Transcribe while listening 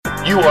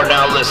You are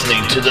now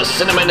listening to the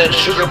Cinnamon and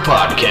Sugar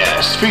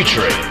Podcast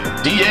featuring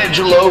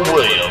D'Angelo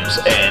Williams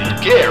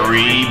and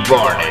Gary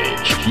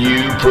Barnage.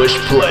 You push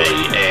play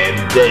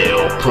and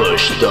they'll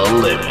push the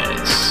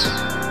limits.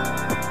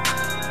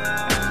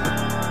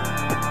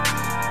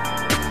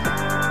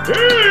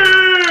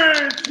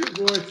 Hey, it's your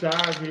boy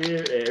Tom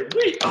here, and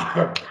we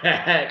are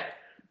back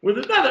with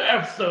another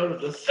episode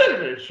of the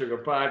Cinnamon and Sugar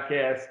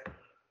Podcast.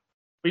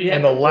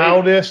 And the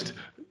loudest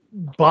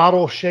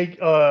bottle shake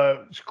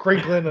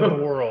crinkling in the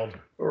world.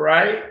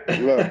 Right?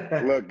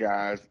 Look,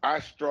 guys,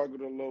 I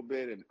struggled a little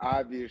bit, and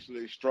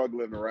obviously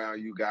struggling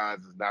around you guys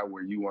is not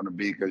where you want to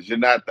be because you're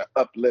not the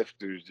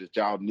uplifters that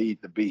y'all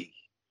need to be.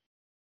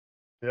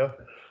 Yeah.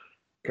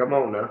 Come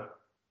on now.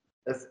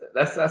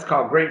 That's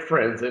called great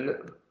friends, isn't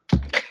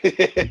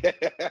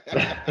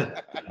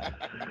it?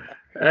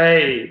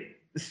 Hey,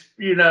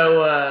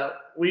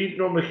 we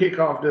normally kick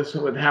off this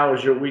with how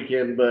was your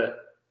weekend, but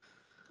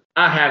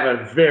I have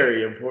a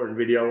very important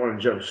video I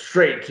want to jump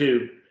straight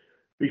to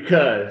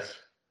because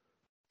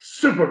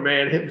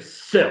Superman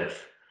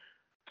himself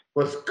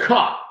was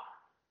caught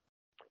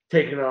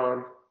taking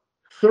on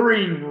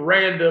 3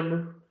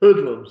 random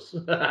hoodlums.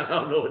 I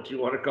don't know what you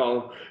want to call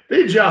them.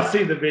 Did y'all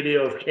see the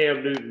video of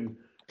Cam Newton,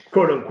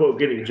 quote unquote,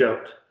 getting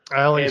jumped?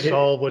 I only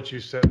saw what you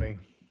sent me.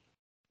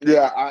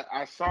 Yeah,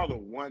 I saw the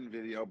one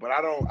video, but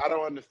I don't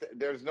understand.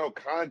 There's no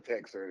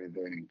context or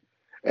anything.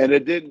 And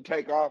it didn't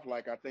take off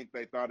like I think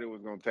they thought it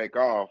was going to take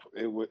off.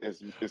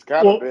 It's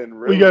kind of been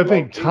really. We got to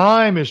think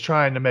Time is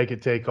trying to make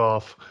it take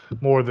off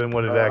more than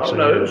what it actually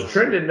is. It was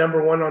trending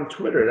 #1 on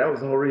Twitter. That was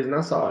the whole reason I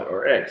saw it,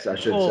 or X, I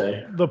should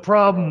say. The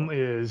problem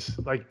is,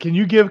 can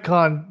you give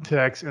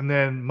context? And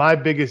then my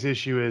biggest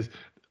issue is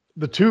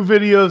the 2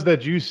 videos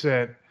that you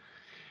sent.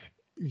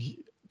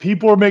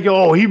 People are making,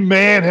 he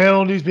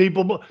manhandled these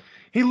people, but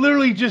he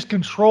literally just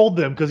controlled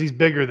them because he's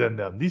bigger than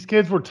them. These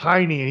kids were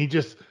tiny, and he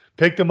just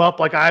picked them up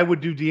like I would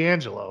do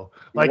D'Angelo.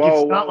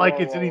 It's not like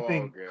it's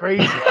anything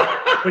crazy.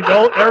 But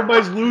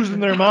everybody's losing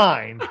their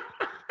mind.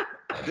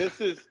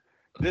 This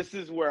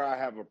is where I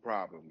have a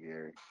problem,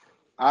 Gary.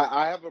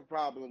 I have a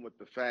problem with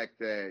the fact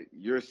that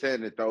you're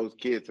saying that those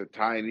kids are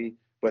tiny,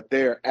 but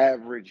they're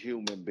average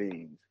human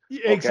beings.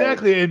 Okay?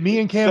 Exactly, and me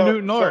and Cam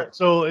Newton aren't,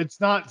 so it's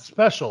not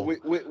special.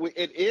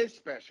 It is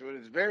special. It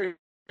is very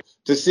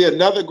to see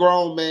another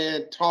grown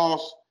man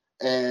toss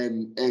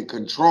and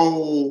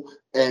control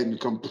and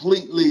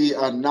completely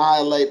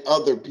annihilate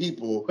other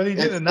people. But he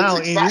didn't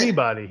annihilate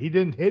anybody. He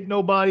didn't hit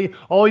nobody.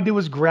 All he did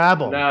was grab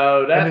them.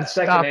 No, that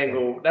second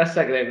angle,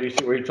 you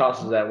see where he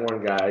tosses that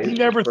one guy. He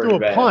never threw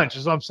a punch,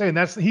 is what I'm saying.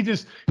 He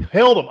just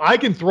held him. I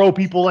can throw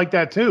people like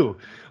that too.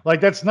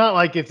 That's not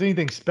like it's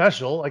anything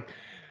special.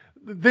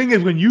 The thing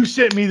is, when you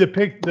sent me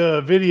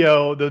the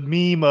video, the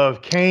meme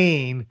of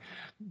Kane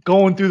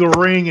going through the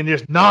ring and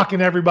just knocking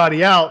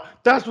everybody out,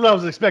 that's what I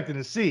was expecting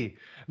to see.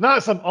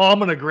 Not I'm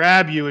going to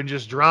grab you and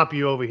just drop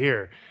you over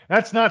here.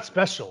 That's not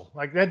special.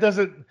 That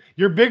doesn't,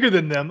 you're bigger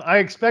than them. I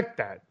expect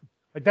that.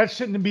 That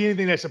shouldn't be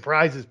anything that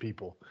surprises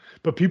people.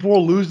 But people are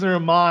losing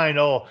their mind.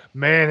 Oh,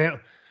 man,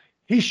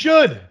 he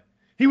should.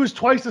 He was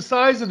twice the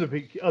size of the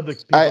people.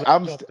 But that's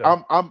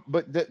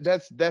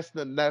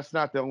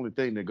not the only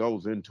thing that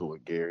goes into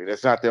it, Gary.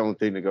 That's not the only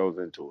thing that goes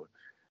into it.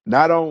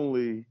 Not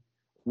only,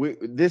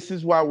 this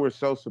is why we're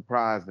so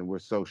surprised and we're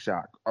so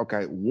shocked.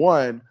 Okay,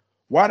 one,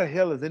 why the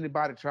hell is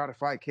anybody trying to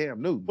fight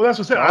Cam Newton? Well, that's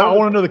what I'm saying. I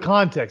want to know the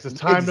context. It's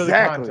time to know the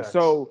context.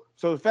 So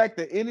the fact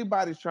that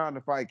anybody's trying to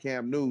fight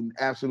Cam Newton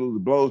absolutely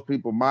blows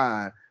people's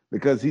mind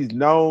because he's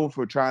known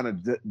for trying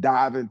to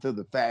dive into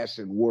the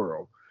fashion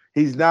world.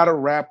 He's not a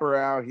rapper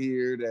out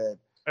here that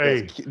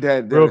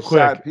real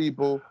quick,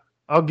 people.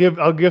 I'll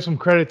give some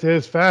credit to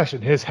his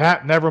fashion. His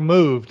hat never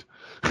moved.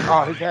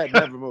 Oh, his hat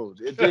never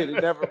moved. It did.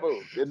 It never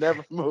moved. It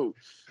never moved.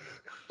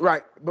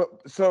 Right, but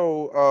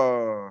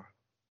so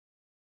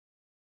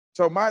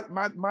my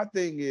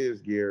thing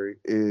is, Gary,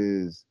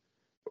 is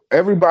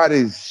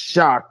everybody's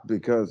shocked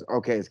because,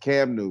 it's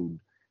Cam Newton.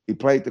 He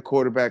played the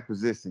quarterback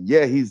position.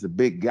 Yeah, he's a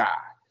big guy,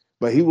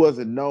 but he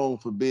wasn't known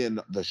for being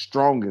the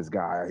strongest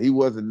guy. He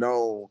wasn't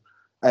known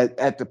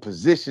at the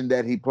position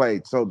that he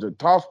played. So to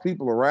toss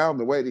people around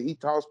the way that he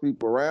tossed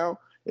people around,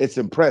 it's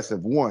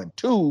impressive. 1.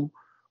 2,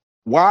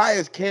 why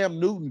is Cam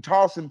Newton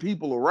tossing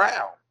people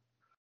around?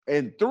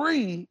 And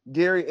 3,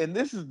 Gary, and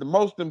this is the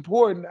most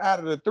important out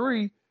of the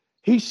 3,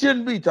 he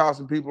shouldn't be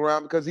tossing people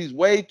around because he's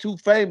way too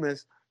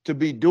famous to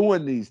be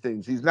doing these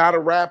things. He's not a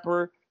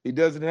rapper. He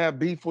doesn't have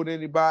beef with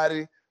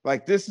anybody.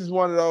 This is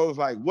one of those,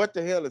 what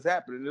the hell is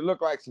happening? It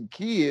looked like some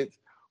kids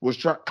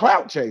was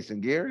clout chasing,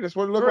 Gary. That's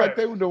what it looked like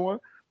they were doing.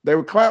 They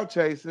were clout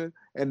chasing,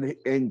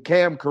 and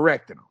Cam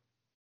corrected them.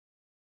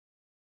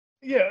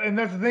 Yeah, and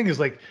that's the thing is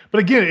but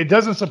again, it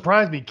doesn't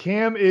surprise me.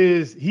 Cam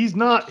he's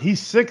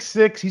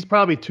 6'6", he's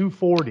probably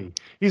 240.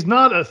 He's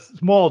not a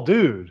small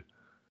dude.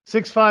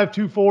 6'5",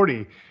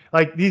 240.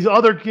 These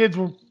other kids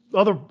were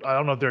I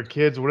don't know if they're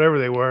kids or whatever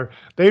they were.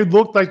 They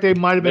looked like they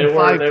might have been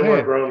 5'10". They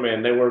were grown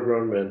men. They were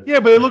grown men.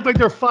 Yeah, but they looked like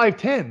they're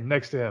 5'10"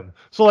 next to him.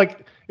 So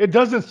it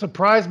doesn't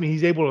surprise me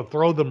he's able to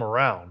throw them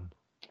around.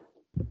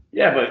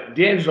 Yeah, but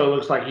D'Angelo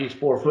looks like he's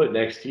 4 foot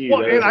next to you.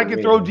 Well, That and I doesn't can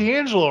mean- throw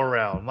D'Angelo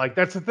around. Like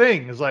that's the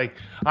thing. Is like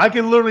I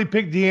can literally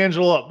pick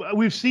D'Angelo up.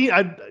 We've seen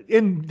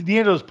in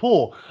D'Angelo's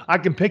pool. I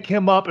can pick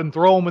him up and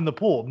throw him in the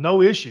pool.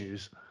 No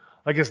issues.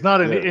 Like it's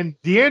not an. Yeah.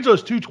 And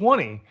D'Angelo's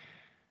 220.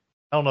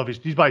 I don't know if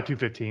he's probably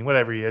 215,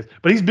 whatever he is,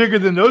 but he's bigger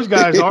than those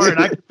guys are, and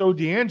I can throw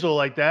D'Angelo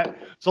like that.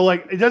 So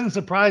like it doesn't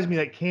surprise me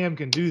that Cam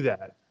can do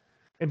that.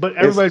 But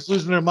everybody's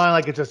losing their mind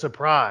like it's a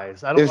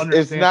surprise. I don't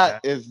understand that.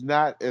 It's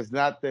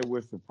not that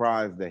we're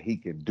surprised that he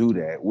can do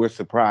that. We're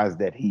surprised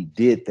that he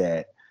did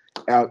that.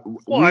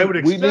 Well, I would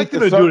expect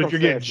him to do it if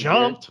you're getting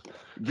jumped.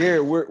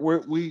 Gary,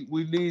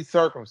 we need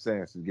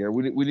circumstances, Gary.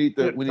 We need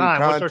Time.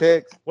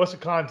 context. What's the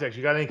context?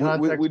 You got any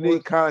context? We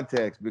need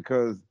context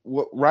because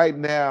right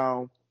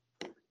now,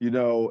 you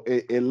know,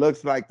 it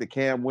looks like the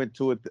Cam went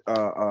to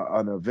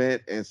an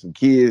event and some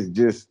kids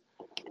just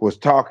was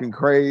talking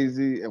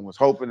crazy and was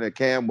hoping that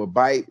Cam would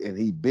bite, and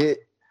he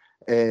bit,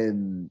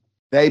 and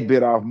they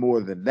bit off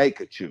more than they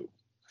could chew.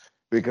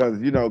 Because,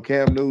 you know,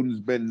 Cam Newton's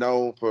been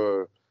known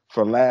for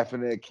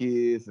laughing at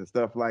kids and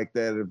stuff like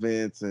that at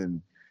events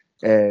and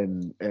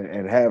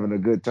having a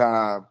good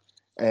time.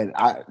 And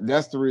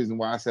that's the reason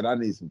why I said I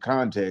need some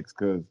context,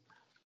 because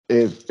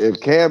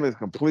if Cam is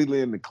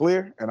completely in the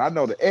clear, and I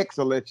know the X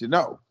will let you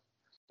know.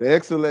 The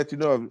X will let you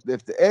know.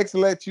 If the X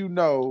lets you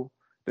know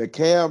that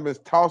Cam is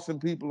tossing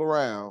people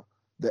around,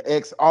 the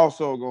X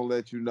also gonna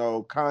let you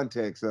know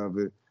context of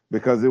it,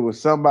 because it was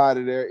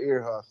somebody there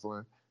ear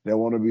hustling that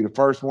want to be the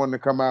first one to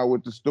come out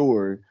with the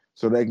story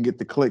so they can get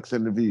the clicks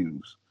and the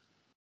views.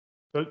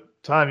 But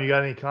Tom, you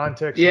got any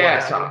context?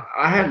 Yes,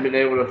 I haven't been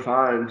able to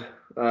find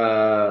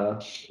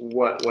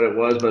what it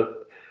was,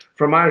 but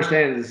from my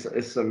understanding,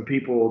 it's some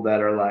people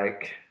that are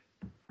like,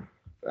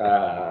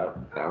 I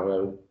don't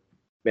know,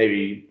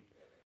 maybe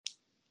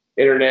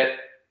internet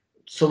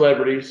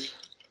celebrities,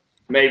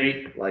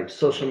 maybe like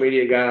social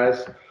media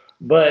guys.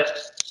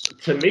 But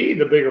to me,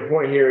 the bigger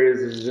point here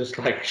is just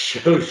like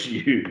shows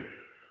you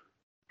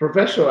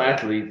professional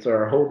athletes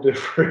are a whole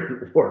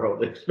different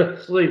world,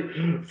 especially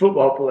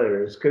football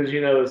players. Because,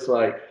 you know, it's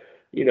like,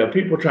 you know,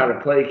 people try to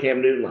play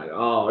Cam Newton like,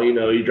 oh, you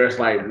know, you dress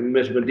like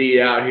Miss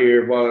Medea out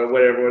here,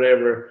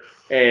 whatever.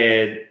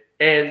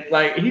 And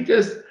like, he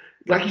just,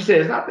 like you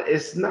said,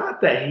 it's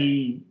not that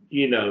he,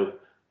 you know,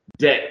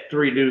 decked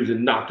 3 dudes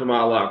and knocked them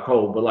all out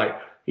cold, but like,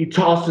 he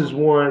tosses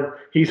one,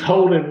 he's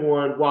holding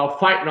one while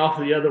fighting off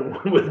the other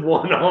one with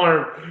one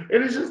arm.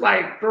 And it's just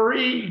like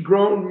 3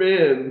 grown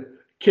men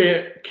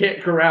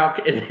can't corral,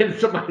 and then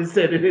somebody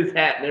said in his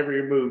hat never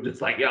removed,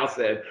 just like y'all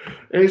said.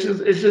 And it's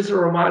just a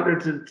reminder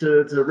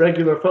to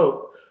regular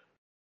folk,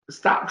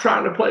 stop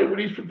trying to play with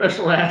these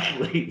professional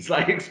athletes,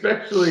 like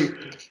especially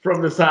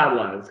from the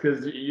sidelines,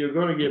 because you're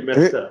going to get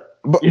messed up.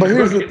 But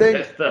here's the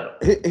thing.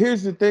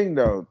 Here's the thing,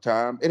 though,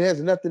 Tom. It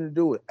has nothing to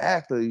do with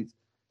athletes.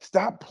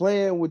 Stop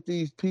playing with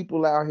these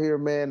people out here,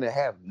 man, that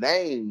have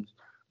names,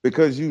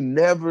 because you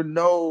never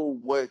know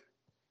what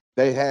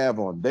they have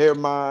on their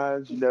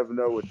minds. You never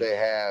know what they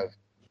have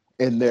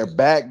in their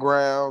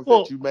backgrounds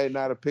that you may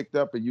not have picked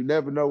up, and you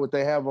never know what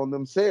they have on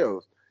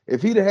themselves.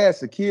 If he'd have had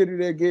security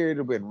there, Gary, it'd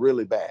have been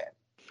really bad.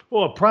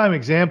 Well, a prime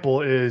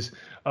example is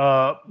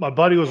my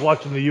buddy was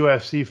watching the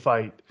UFC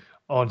fight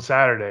on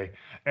Saturday,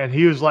 and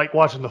he was like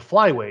watching the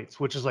flyweights,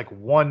 which is like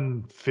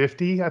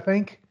 150, I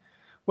think.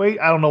 Wait,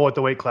 I don't know what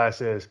the weight class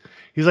is.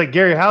 He's like,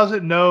 Gary, how's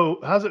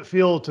it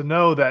feel to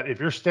know that if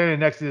you're standing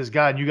next to this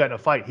guy and you got in a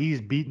fight,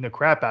 he's beating the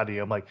crap out of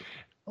you? I'm like,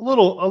 a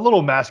little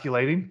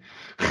emasculating,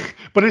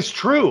 but it's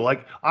true.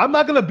 Like, I'm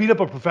not gonna beat up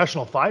a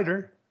professional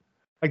fighter.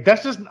 Like,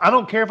 that's just, I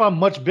don't care if I'm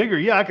much bigger.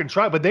 Yeah, I can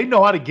try, but they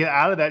know how to get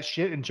out of that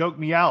shit and choke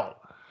me out.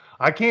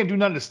 I can't do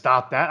nothing to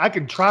stop that. I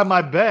can try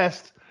my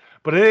best,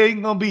 but it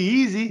ain't gonna be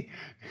easy.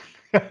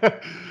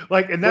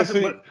 Like, and that's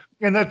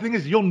and the thing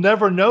is, you'll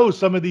never know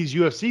some of these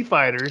UFC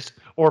fighters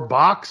or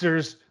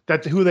boxers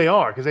that's who they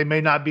are, because they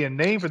may not be a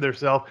name for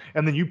themselves,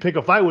 and then you pick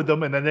a fight with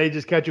them, and then they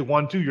just catch you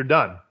 1-2, you're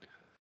done.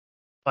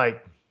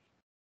 Like,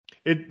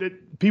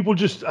 people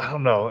just, I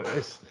don't know.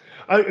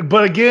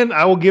 But again,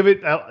 I will give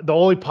it the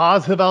only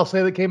positive I'll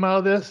say that came out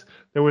of this.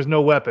 There was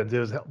no weapons. It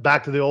was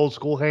back to the old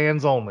school,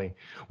 hands only,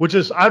 which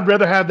is, I'd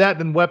rather have that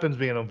than weapons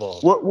being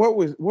involved. What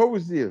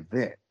was the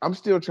event? I'm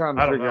still trying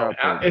to figure out.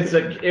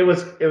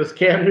 It was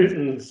Cam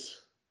Newton's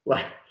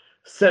like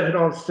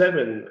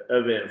 7-on-7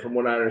 event, from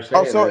what I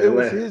understand. Oh, so it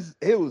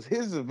was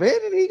his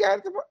event, and he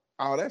got the.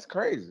 Oh, that's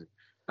crazy.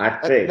 I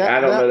think I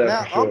don't know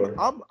that for sure.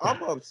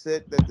 I'm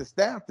upset that the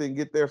staff didn't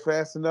get there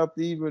fast enough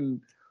to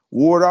even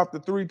ward off the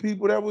 3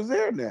 people that was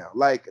there.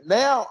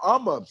 Now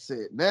I'm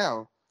upset.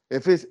 Now,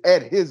 if it's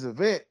at his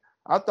event,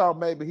 I thought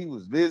maybe he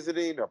was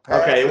visiting or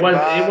passing. Okay, it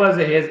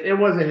wasn't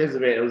his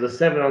event. It was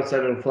a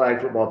 7-on-7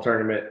 flag football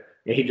tournament,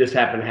 and he just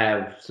happened to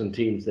have some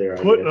teams there.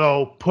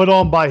 Put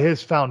on by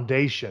his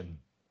foundation.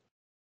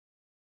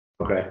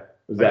 Okay.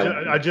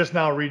 I just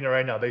now reading it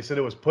right now. They said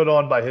it was put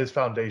on by his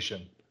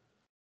foundation.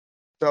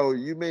 So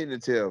you mean to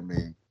tell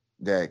me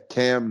that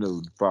Cam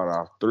Newton fought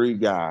off 3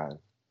 guys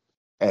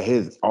at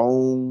his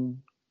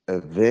own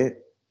event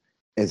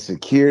and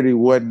security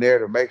wasn't there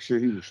to make sure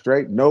he was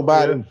straight.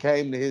 Nobody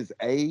came to his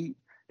aid.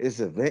 It's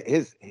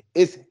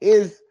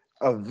his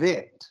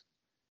event.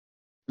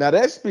 Now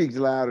that speaks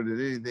louder than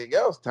anything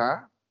else,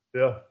 Ty.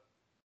 Yeah.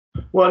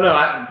 Well,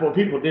 no,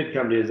 people did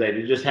come to his aid.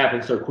 It just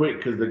happened so quick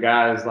because the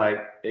guys like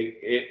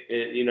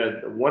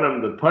one of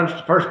them, the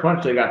first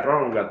punch they got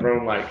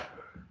thrown like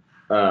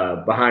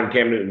behind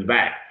Cam Newton's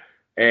back,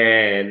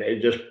 and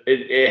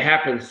it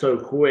happened so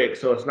quick.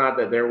 So it's not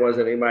that there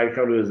wasn't anybody to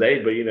come to his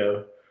aid, but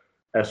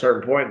at a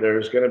certain point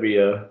there's going to be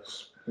a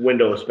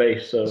window of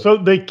space. So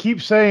they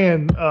keep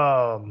saying,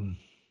 I'm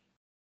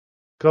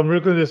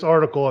looking at this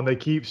article, and they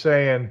keep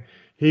saying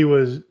he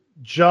was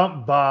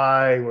jumped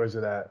by where's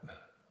it at?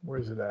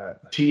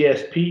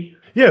 TSP.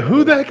 Yeah,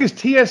 who the heck is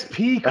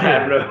TSP? I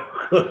have no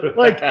clue.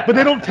 But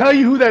they don't tell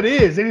you who that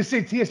is. They just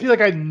say TSP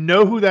like I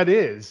know who that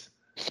is.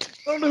 I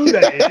don't know who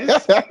that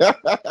is.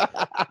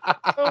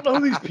 I don't know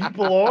who these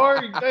people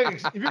are.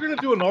 If you're going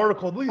to do an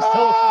article, at least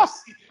tell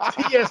us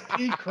who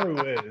TSP crew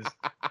is.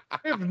 I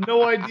have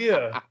no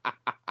idea.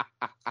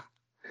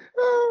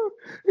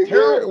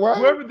 Whoever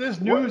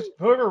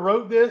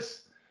wrote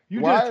this, you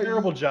did a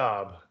terrible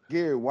job.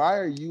 Gary, why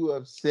are you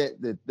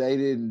upset that they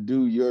didn't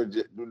do you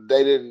didn't want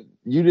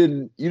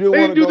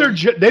to do their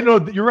job? They know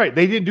you're right.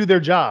 They didn't do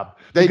their job.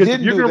 They because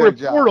didn't if you're going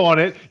to report on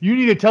it, you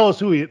need to tell us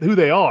who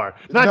they are.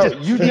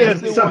 You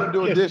just didn't want to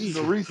do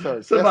additional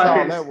research. That's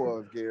all that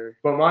was, Gary.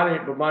 But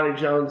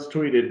Jones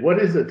tweeted, "What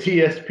is a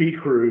TSP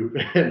crew?"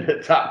 And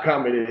the top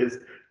comment is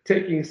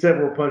taking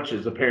several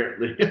punches,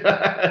 apparently.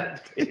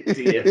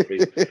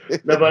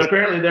 TSP. No, but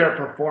apparently they're a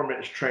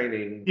performance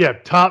training. Yeah,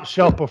 Top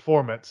Shelf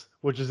Performance,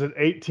 which is an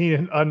 18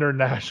 and under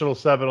national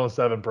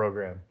 7-on-7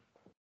 program.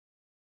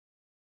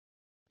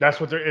 That's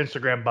what their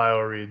Instagram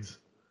bio reads.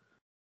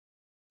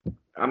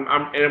 And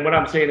what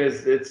I'm saying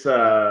is it's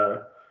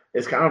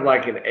kind of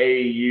like an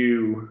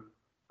AAU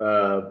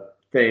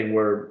thing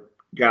where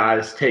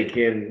guys take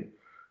in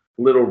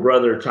little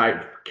brother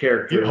type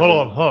characters.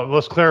 Hold on.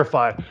 Let's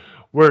clarify.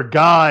 Where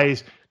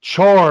guys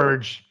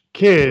charge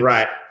kids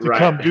to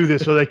come do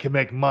this so they can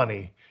make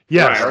money.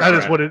 Yes, that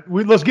is what it.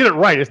 Let's get it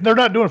right. They're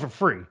not doing it for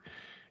free.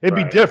 It'd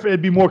be different.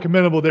 It'd be more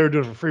commendable they were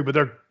doing it for free, but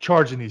they're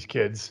charging these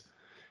kids,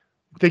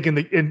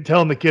 and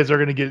telling the kids they're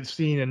going to get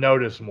seen and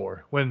noticed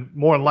more. When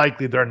more than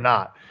likely they're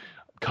not.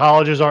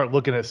 Colleges aren't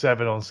looking at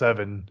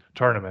 7-on-7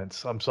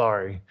 tournaments. I'm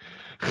sorry.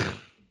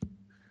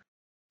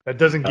 That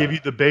doesn't give you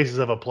the basis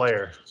of a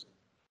player.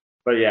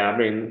 But yeah, I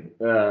mean,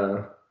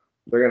 they're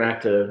going to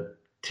have to.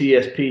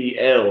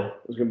 TSPL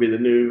is going to be the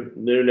new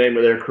name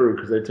of their crew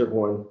because they took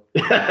one.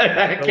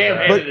 Cam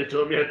handed it to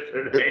them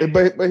yesterday.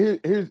 But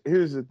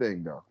here's the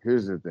thing, though.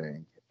 Here's the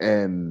thing,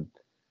 and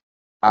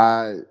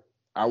I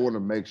want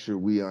to make sure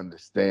we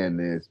understand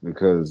this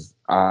because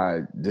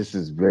this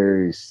is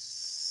very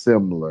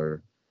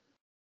similar,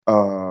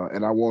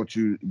 and I want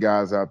you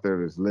guys out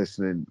there that's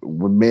listening,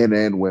 men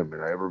and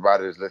women,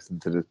 everybody that's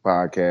listening to this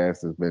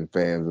podcast has been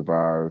fans of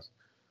ours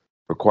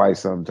for quite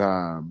some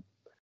time.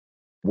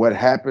 What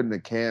happened to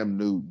Cam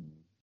Newton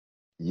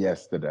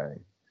yesterday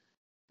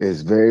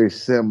is very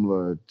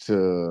similar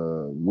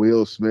to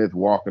Will Smith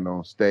walking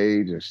on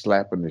stage and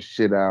slapping the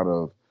shit out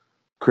of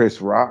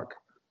Chris Rock.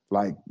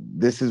 Like,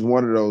 this is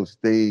one of those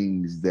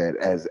things that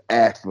as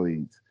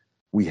athletes,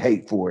 we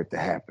hate for it to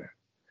happen.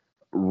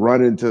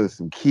 Run into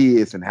some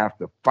kids and have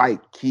to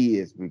fight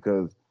kids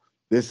because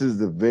this is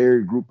the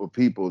very group of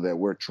people that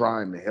we're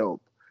trying to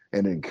help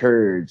and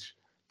encourage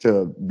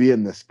to be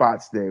in the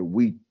spots that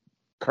we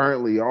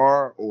currently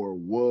are or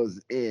was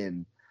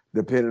in,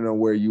 depending on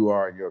where you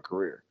are in your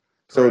career.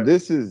 So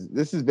this is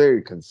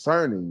very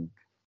concerning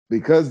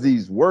because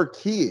these were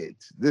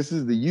kids. This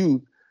is the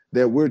youth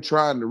that we're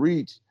trying to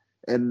reach.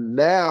 And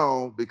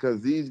now,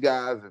 because these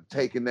guys have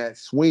taken that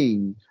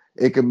swing,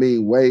 it can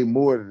mean way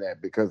more than that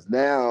because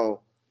now,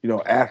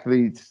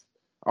 athletes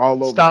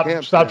all over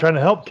stop trying to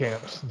help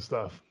camps and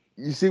stuff.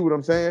 You see what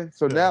I'm saying?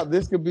 So now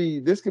this could be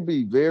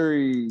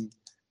very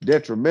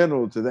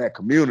detrimental to that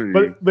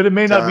community. But it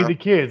may not be the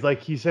kids,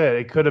 like he said.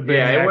 It could have been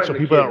the actual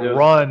people that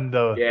run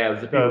the. Yeah, it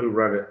was the people who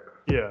run it.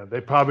 Yeah, they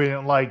probably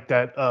didn't like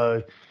that.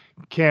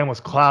 Cam was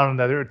clowning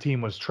that their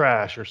team was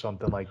trash or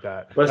something like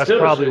that. But that's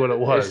probably what it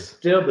was. It's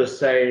still the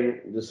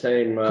same.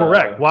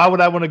 Correct. Why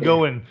would I want to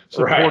go and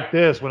support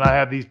this when I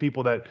have these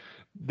people that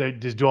they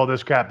just do all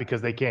this crap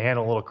because they can't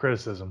handle a little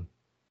criticism?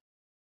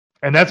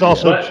 And that's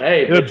also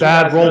a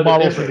bad role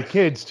model for the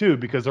kids, too,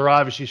 because they're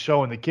obviously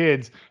showing the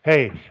kids,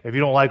 hey, if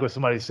you don't like what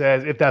somebody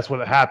says, if that's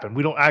what happened.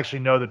 We don't actually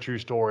know the true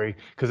story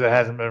because it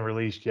hasn't been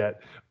released yet.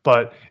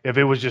 But if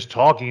it was just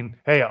talking,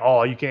 hey,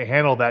 you can't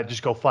handle that,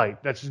 just go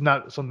fight. That's just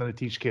not something to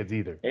teach kids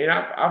either. And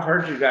I've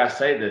heard you guys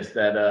say this,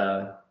 that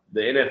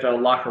the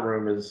NFL locker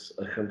room is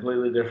a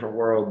completely different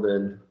world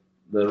than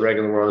the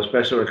regular world,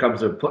 especially when it comes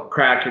to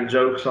cracking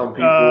jokes on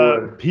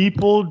people.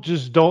 People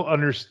just don't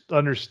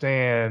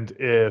understand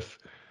if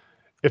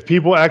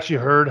people actually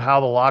heard how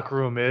the locker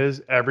room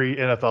is, every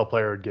NFL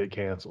player would get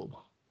canceled.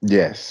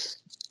 Yes.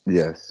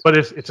 But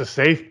it's a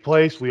safe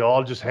place. We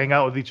all just hang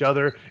out with each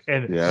other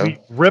and we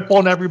rip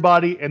on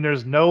everybody, and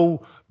there's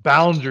no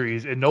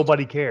boundaries, and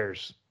nobody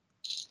cares.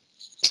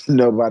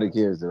 Nobody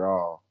cares at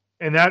all.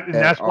 And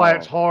that's why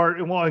it's hard.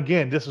 And well,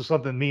 again, this is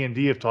something me and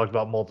D have talked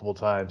about multiple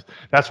times.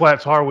 That's why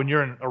it's hard when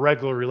you're in a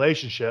regular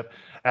relationship.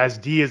 As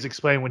D has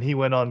explained when he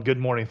went on Good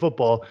Morning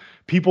Football,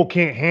 people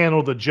can't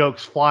handle the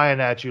jokes flying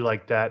at you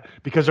like that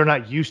because they're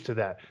not used to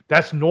that.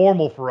 That's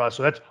normal for us.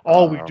 So that's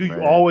all we do. Man.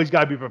 You always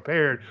got to be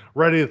prepared,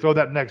 ready to throw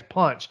that next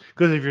punch.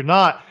 Because if you're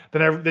not,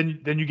 then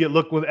you get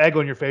looked with egg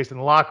on your face in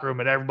the locker room,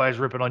 and everybody's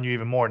ripping on you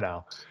even more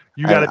now.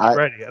 You got to be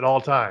ready at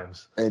all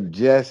times. And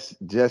just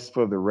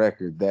for the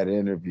record, that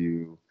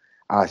interview,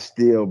 I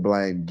still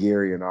blame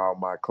Gary and all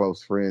my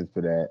close friends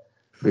for that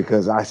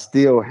because I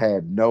still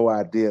had no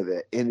idea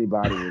that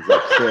anybody was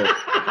upset.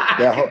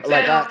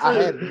 I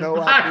had no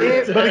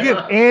idea. But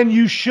again, and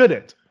you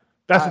shouldn't.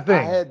 That's the thing.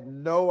 I had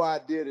no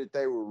idea that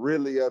they were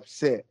really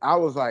upset. I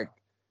was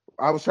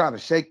trying to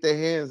shake their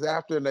hands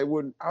after, and they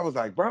wouldn't. I was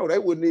like, bro, they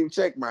wouldn't even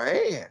shake my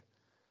hand.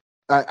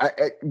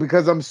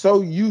 Because I'm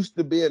so used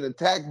to being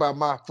attacked by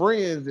my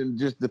friends and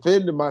just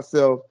defending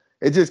myself,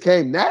 it just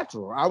came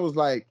natural. I was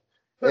like.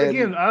 But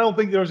again, I don't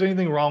think there's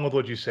anything wrong with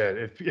what you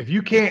said. If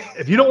you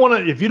don't want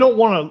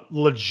a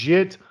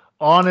legit,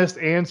 honest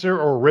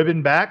answer or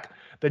ribbon back,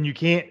 then you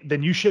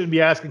shouldn't be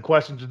asking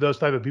questions to those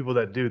type of people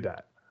that do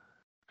that.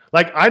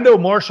 Like I know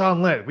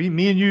Marshawn Lynch.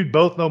 Me and you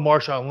both know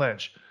Marshawn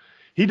Lynch.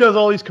 He does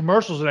all these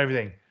commercials and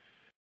everything.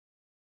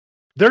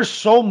 There's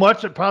so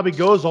much that probably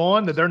goes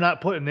on that they're not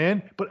putting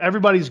in, but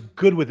everybody's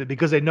good with it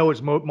because they know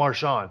it's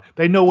Marshawn.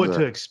 They know what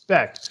to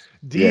expect.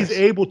 D's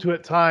able to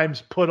at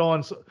times put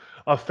on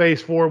a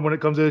face for him when it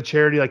comes to the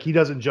charity. Like he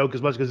doesn't joke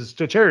as much because it's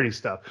the charity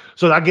stuff.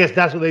 So I guess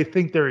that's what they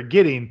think they're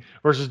getting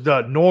versus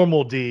the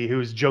normal D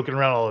who's joking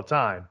around all the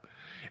time.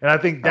 And I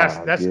think that's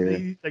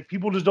like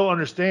people just don't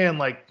understand.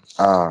 Like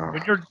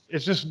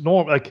it's just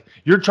normal. Like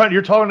you're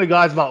talking to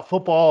guys about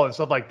football and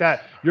stuff like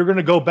that. You're going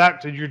to go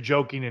back to your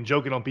joking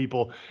on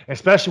people,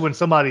 especially when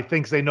somebody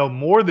thinks they know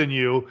more than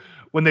you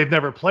when they've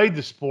never played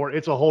the sport.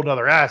 It's a whole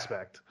nother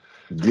aspect.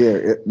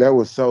 Yeah, that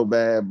was so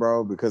bad,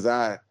 bro, because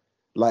I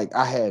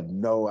had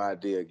no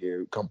idea,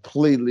 Gary,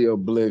 completely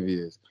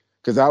oblivious.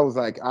 Because I was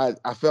like,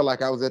 I felt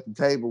like I was at the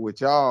table with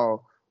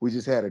y'all. We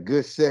just had a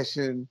good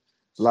session,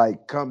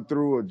 like come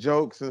through with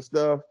jokes and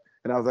stuff.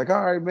 And I was like,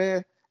 all right,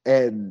 man.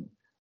 And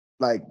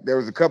like there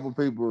was a couple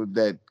people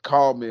that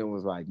called me and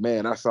was like,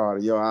 man, I saw it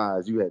in your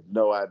eyes. You had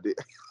no idea.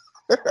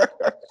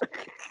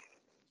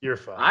 You're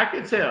fine. I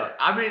could tell.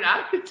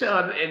 I could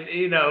tell. And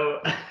you know,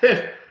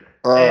 man,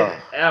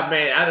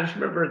 I just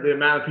remember the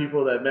amount of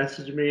people that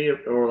messaged me and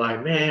were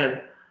like,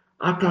 man,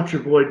 I thought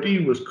your boy D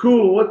was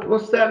cool.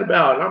 What's that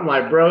about? And I'm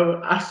like, bro,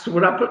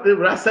 when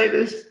I say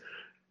this,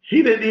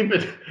 he didn't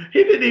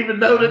even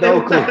know that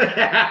no clue.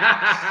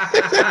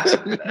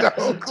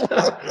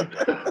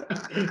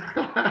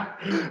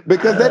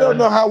 Because they don't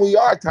know how we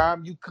are,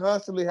 Tom. You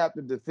constantly have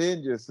to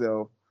defend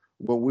yourself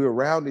when we're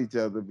around each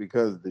other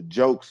because the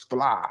jokes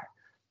fly.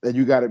 And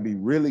you got to be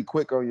really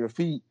quick on your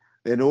feet.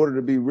 In order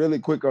to be really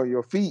quick on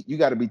your feet, you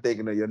got to be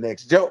thinking of your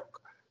next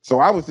joke. So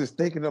I was just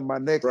thinking of my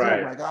next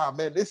joke, like, oh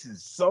man, this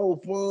is so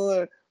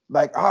fun.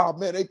 Like, oh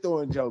man, they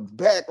throwing jokes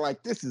back.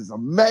 Like, this is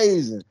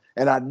amazing.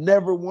 And I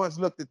never once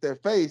looked at their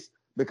face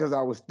because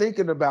I was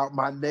thinking about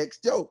my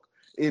next joke.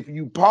 If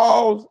you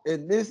pause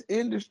in this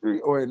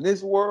industry or in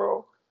this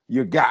world,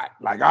 you got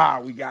like,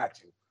 we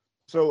got you.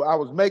 So I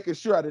was making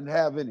sure I didn't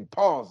have any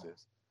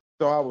pauses.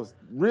 So I was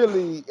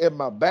really in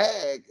my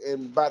bag,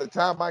 and by the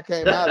time I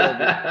came out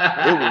of it,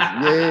 it was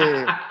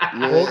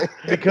Well,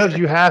 because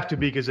you have to,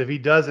 because if he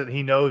doesn't,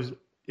 he knows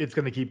it's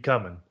going to keep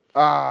coming.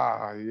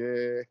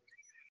 Yeah.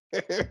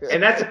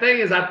 And that's the thing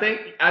is, I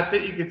think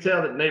you could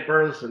tell that Nate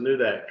Burleson knew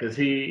that because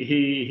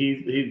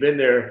he'd been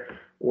there,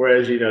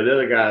 whereas the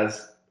other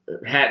guys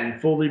hadn't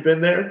fully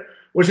been there,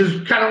 which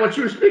is kind of what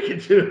you were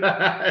speaking to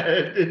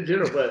in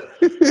general. But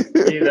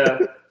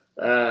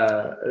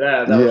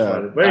that was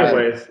funny. But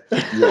anyways,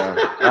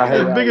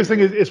 the biggest thing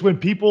is when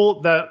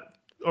people that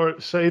or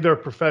say they're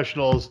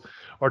professionals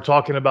are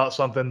talking about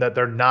something that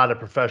they're not a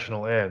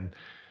professional in,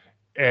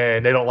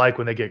 and they don't like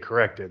when they get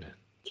corrected.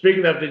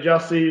 Speaking of, did y'all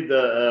see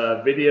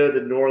the video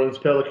that New Orleans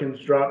Pelicans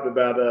dropped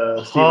about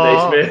Stephen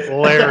A. Smith?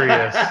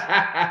 Hilarious.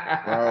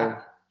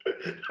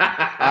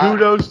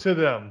 Kudos to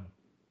them.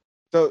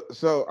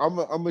 So I'm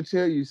gonna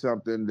tell you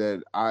something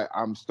that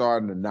I'm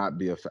starting to not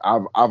be a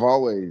fan. I've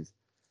always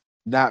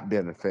not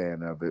been a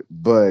fan of it,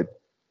 but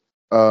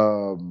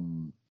for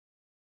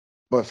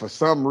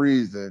some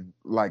reason,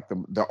 like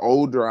the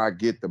older I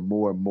get, the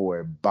more and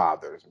more it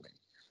bothers me.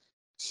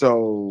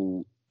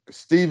 So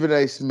Stephen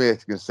A.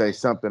 Smith can say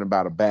something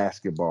about a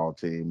basketball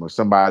team or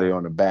somebody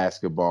on a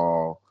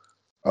basketball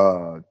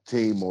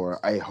team or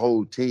a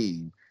whole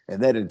team,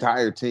 and that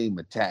entire team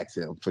attacks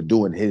him for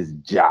doing his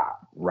job,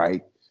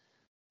 right?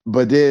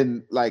 But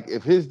then, like,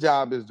 if his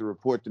job is to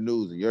report the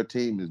news and your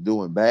team is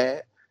doing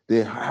bad,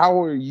 then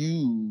how are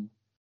you,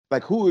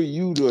 like, who are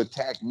you to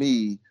attack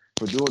me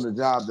for doing the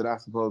job that I'm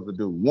supposed to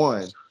do?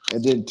 One.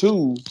 And then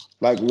two,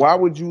 like, why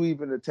would you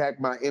even attack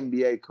my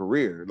NBA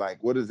career? Like,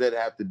 what does that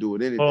have to do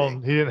with anything? Well,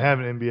 he didn't have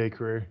an NBA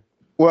career.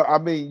 Well, I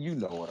mean, you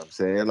know what I'm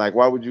saying. Like,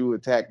 why would you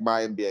attack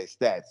my NBA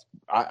stats?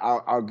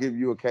 I'll give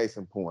you a case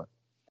in point.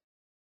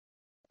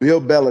 Bill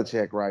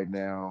Belichick right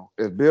now,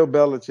 if Bill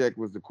Belichick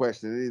was to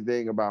question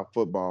anything about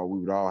football,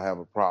 we would all have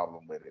a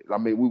problem with it. I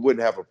mean, we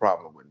wouldn't have a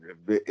problem with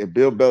it. If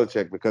Bill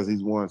Belichick, because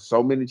he's won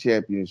so many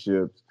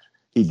championships,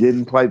 he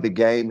didn't play the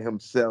game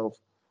himself,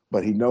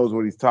 but he knows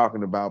what he's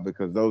talking about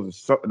because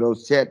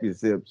those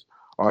championships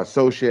are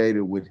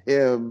associated with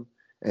him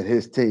and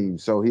his team.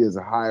 So he has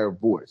a higher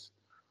voice.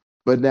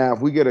 But now, if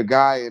we get a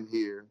guy in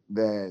here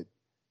that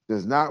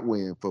does not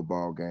win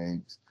football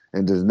games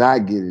and does not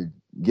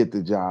get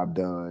the job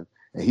done,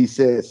 and he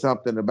said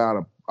something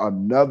about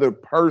another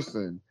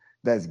person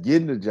that's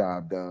getting the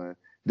job done,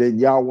 then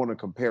y'all want to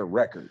compare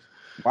records.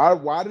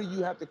 Why do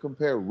you have to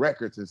compare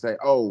records and say,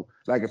 oh,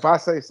 like if I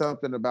say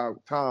something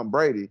about Tom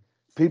Brady,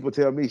 people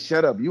tell me,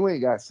 shut up, you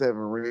ain't got 7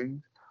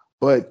 rings.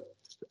 But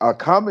a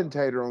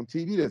commentator on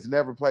TV that's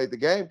never played the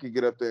game can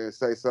get up there and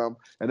say something,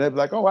 and they'll be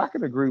like, oh, I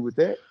can agree with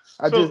that.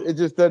 It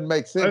just doesn't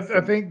make sense. I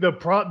think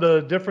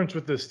the difference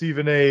with the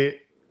Stephen A.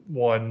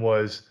 one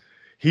was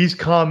he's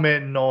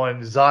commenting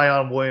on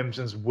Zion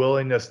Williamson's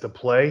willingness to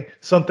play,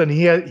 something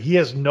he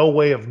has no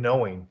way of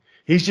knowing.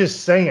 He's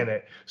just saying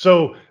it.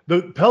 So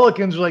the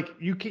Pelicans are like,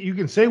 you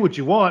can say what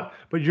you want,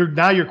 but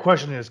you're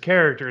questioning his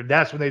character, and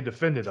that's when they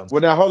defended him.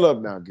 Well, now hold up,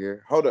 now, Gary,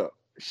 hold up.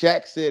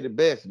 Shaq said it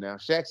best. Now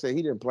Shaq said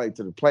he didn't play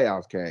till the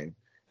playoffs came.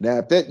 Now,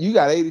 if that you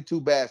got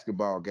 82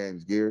 basketball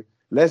games, Gary,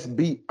 let's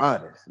be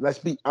honest. Let's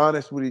be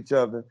honest with each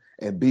other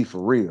and be for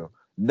real.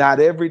 Not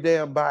every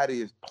damn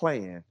body is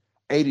playing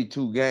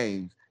 82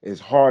 games as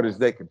hard as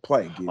they can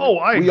play. Gary. Oh,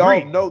 I agree. We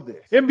all know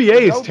this.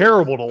 NBA is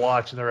terrible to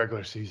watch in the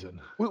regular season.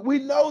 We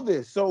know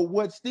this. So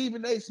what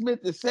Stephen A.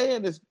 Smith is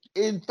saying is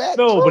in fact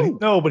true.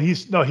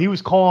 He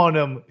was calling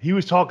him. He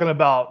was talking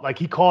about, like,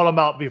 he called him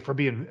out for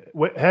being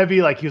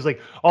heavy. Like, he was like,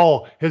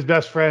 oh, his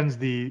best friend's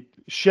the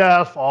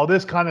chef, all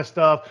this kind of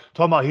stuff.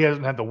 Talking about he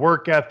hasn't had the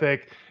work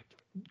ethic.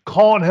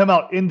 Calling him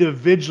out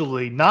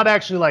individually, not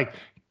actually like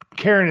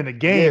carrying in the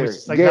game.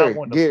 It's like not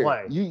wanting to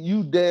play.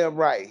 You damn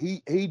right.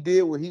 He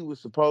did what he was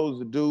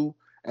supposed to do,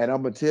 and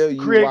I'm gonna tell you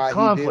create why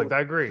conflict. I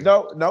agree.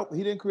 No,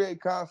 he didn't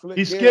create conflict.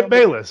 He skipped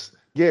Bayless.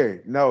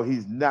 Gary, no,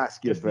 he's not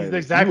Skip Bayless. He's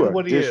exactly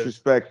what he is.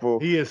 Disrespectful.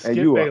 He is Skip and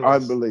you Bayless. are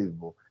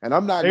unbelievable. And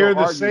I'm not. They're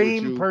gonna the argue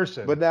same with you,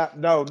 person. But now,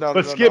 no.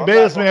 But Skip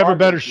Bayless may have a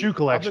better shoe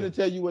collection. I'm going to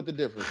tell you what the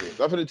difference is.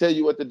 I'm going to tell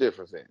you what the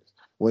difference is.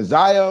 When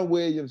Zion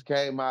Williams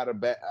came out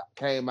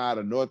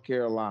of North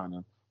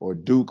Carolina or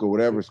Duke or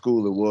whatever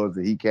school it was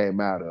that he came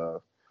out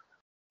of,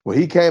 when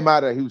he came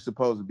out of, he was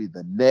supposed to be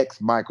the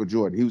next Michael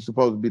Jordan. He was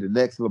supposed to be the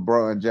next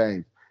LeBron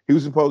James. He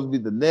was supposed to be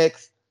the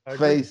next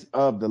face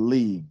of the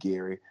league,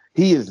 Gary.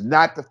 He is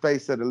not the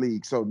face of the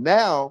league. So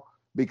now,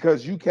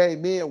 because you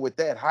came in with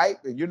that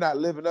hype and you're not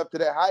living up to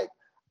that hype,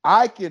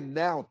 I can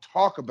now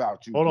talk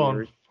about you,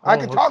 Gary. I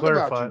can talk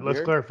about you, Gary. Let's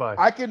clarify.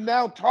 I can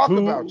now talk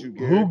about you,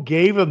 Gary. Who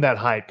gave him that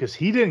hype? Because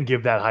he didn't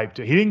give that hype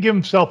to. He didn't give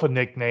himself a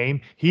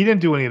nickname. He didn't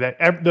do any of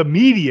that. The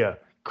media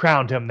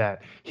crowned him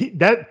that.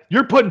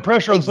 You're putting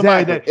pressure on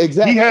somebody that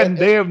he hadn't.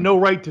 They have no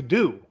right to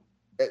do.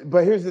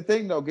 But here's the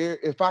thing, though, Gary.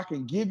 If I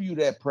can give you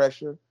that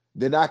pressure,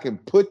 then I can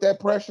put that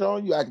pressure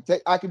on you.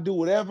 I can do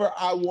whatever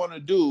I want to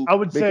do. I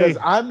would say,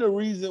 because I'm the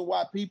reason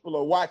why people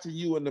are watching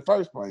you in the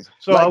first place.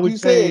 So like I would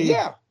say,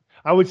 yeah.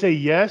 I would say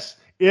yes.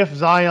 If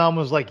Zion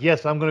was like,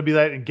 yes, I'm going to be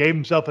that, and gave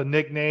himself a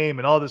nickname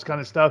and all this kind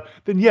of stuff,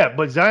 then yeah.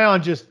 But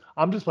Zion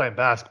I'm just playing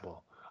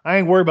basketball. I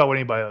ain't worried about what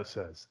anybody else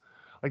says.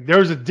 Like,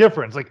 there's a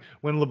difference. Like,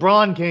 when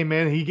LeBron came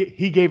in,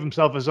 he gave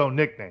himself his own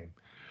nickname,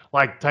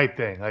 like, type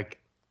thing. Like,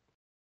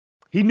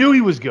 he knew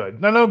he was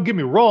good. Now, don't get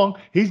me wrong.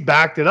 He's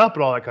backed it up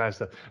and all that kind of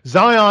stuff.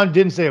 Zion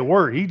didn't say a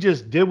word. He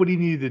just did what he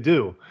needed to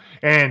do.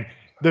 And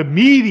the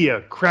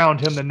media crowned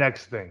him the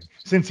next thing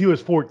since he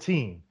was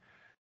 14.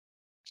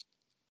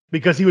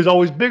 Because he was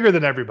always bigger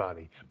than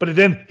everybody. But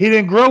then he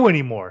didn't grow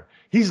anymore.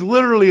 He's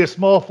literally a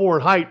small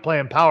forward height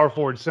playing power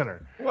forward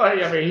center. Well,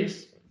 I mean,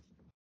 he's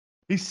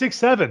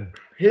 6'7".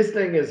 His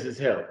thing is his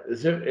health.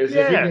 If he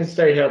can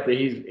stay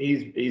healthy,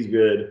 he's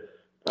good.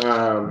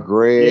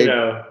 Greg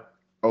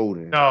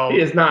Oden. No,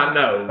 he is not.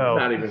 No,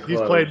 not even close.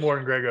 He's played more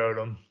than Greg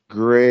Oden.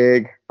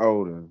 Greg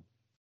Oden.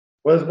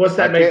 What's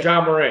that make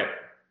John Morant?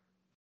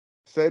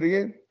 Say it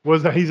again.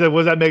 Was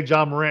that make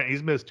John Morant?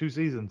 He's missed 2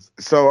 seasons.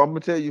 So I'm gonna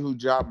tell you who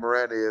John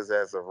Morant is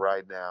as of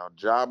right now.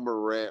 John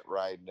Morant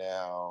right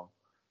now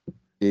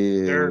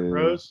is Derrick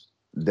Rose.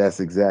 That's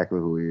exactly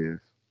who he is.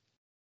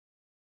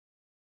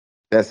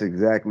 That's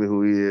exactly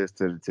who he is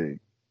to the team.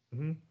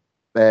 Mm-hmm.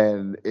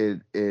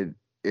 And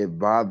it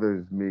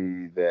bothers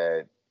me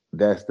that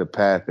that's the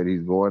path that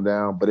he's going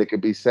down, but it can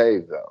be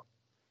saved though.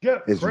 Yeah,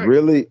 it's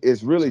really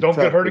don't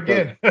get hurt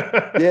again.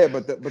 Yeah,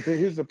 but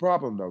here's the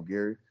problem though,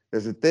 Gary.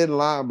 There's a thin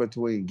line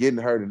between getting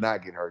hurt and not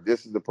getting hurt.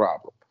 This is the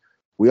problem.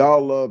 We all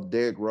love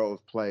Derrick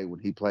Rose play when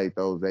he played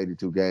those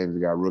 82 games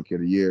and got Rookie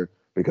of the Year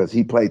because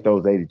he played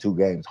those 82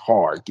 games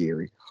hard,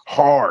 Gary.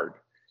 Hard.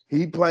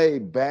 He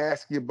played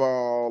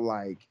basketball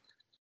like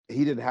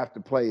he didn't have to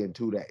play in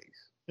 2 days.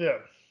 Yeah.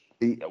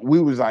 We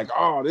was like,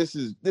 oh, this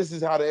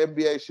is how the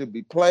NBA should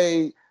be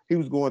played. He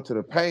was going to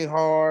the paint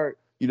hard,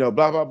 blah,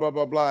 blah, blah,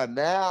 blah, blah.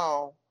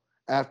 Now,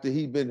 after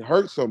he'd been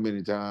hurt so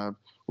many times,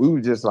 we were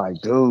just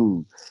like,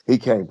 dude, he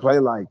can't play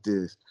like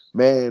this.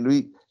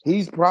 Man,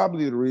 he's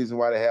probably the reason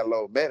why they have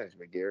load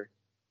management, Gary.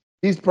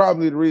 He's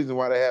probably the reason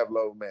why they have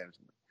load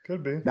management.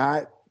 Could be.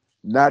 Not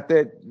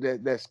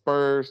that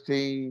Spurs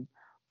team,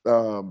 but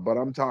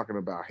I'm talking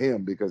about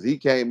him because he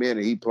came in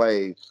and he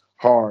played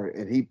hard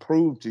and he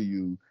proved to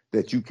you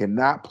that you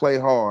cannot play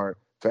hard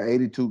for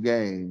 82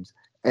 games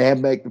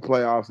and make the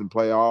playoffs and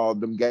play all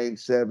them game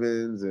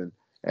sevens and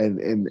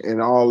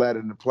all that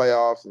in the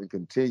playoffs and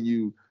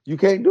continue. You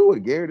can't do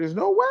it, Gary. There's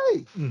no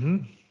way. Mm-hmm.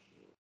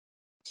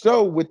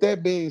 So with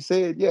that being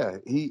said, yeah,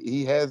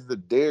 he has the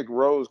Derrick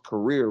Rose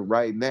career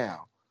right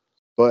now.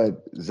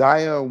 But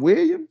Zion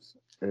Williams,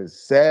 as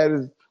sad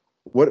as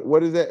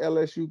what is that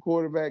LSU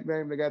quarterback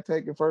name that got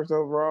taken first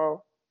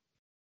overall?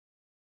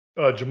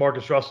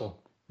 Jamarcus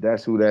Russell.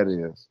 That's who that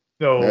is.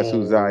 No, that's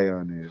who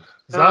Zion is.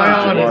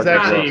 Zion's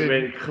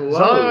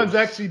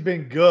actually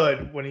been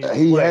good when he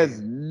played.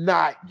 has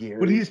not, Gary.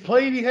 When he's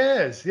played, he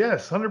has.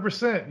 Yes,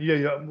 100%.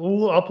 Yeah.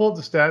 I'll pull up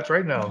the stats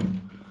right now.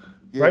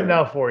 Yeah. Right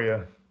now for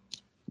you,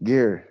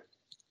 Gary.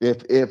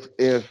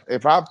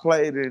 If I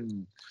played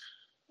in,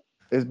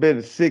 it's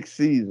been 6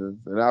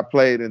 seasons, and I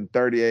played in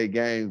 38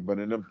 games, but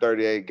in them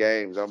 38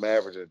 games, I'm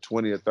averaging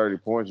 20 or 30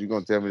 points. You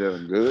gonna tell me that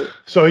I'm good?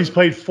 So he's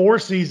played 4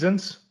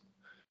 seasons,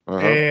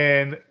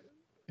 and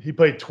he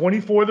played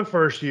 24 the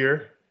first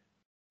year.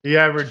 He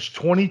averaged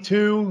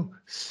 22,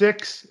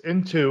 6,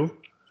 and 2.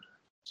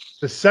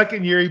 The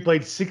second year, he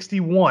played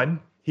 61.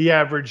 He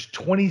averaged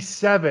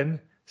 27,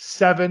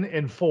 7,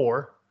 and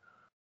 4.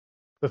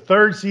 The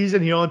third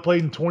season, he only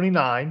played in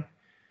 29.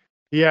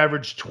 He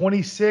averaged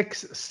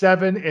 26,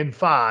 7, and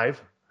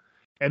 5.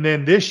 And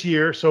then this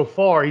year, so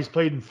far, he's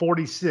played in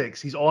 46.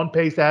 He's on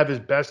pace to have his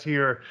best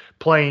year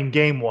playing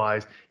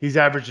game-wise. He's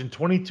averaging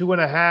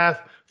 22.5,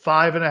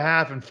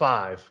 5.5, and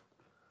 5.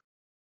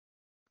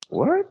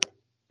 What?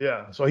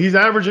 Yeah. So he's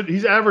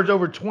averaged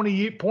over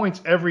 28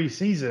 points every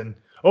season.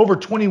 Over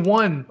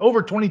 21,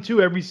 over 22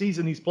 every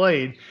season he's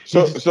played.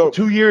 So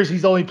 2 years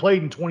he's only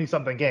played in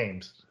 20-something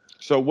games.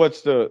 So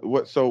what's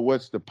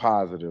the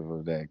positive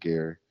of that,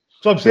 Gary?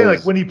 So I'm saying,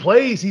 like, when he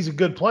plays, he's a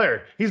good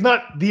player. He's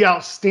not the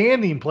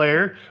outstanding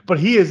player, but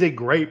he is a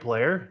great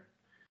player.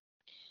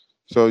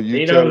 So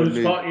you know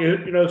whose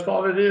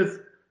fault it is?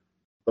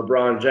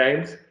 LeBron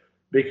James,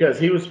 because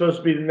he was supposed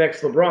to be the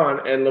next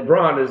LeBron, and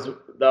LeBron is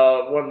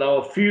one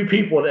of the few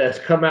people that has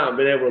come out and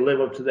been able to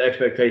live up to the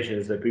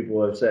expectations that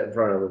people have set in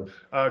front of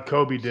him.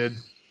 Kobe did.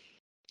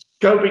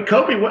 Kobe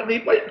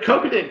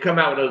didn't come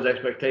out with those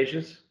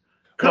expectations.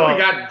 Kobe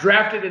got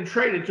drafted and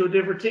traded to a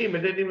different team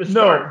and didn't even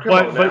start.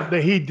 But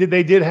they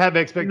did have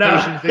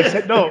expectations. No. They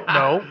said no,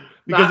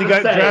 because he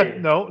got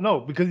drafted. No,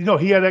 because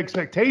he had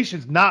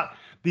expectations, not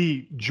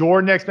the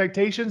Jordan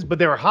expectations, but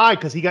they were high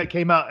because he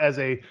came out as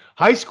a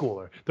high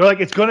schooler. They're like,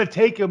 it's going to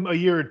take him a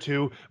year or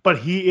two, but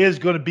he is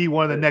going to be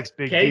one of the next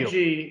big deals.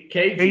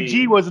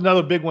 KG was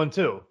another big one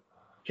too.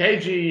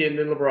 KG and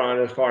then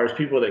LeBron, as far as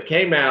people that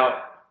came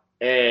out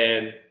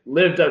and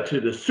lived up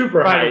to the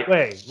super hype.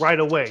 Right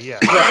away, yeah.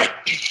 Right.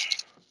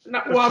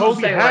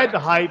 Kobe had the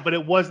hype, but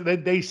it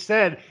wasn't. They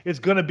said it's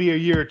going to be a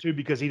year or two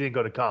because he didn't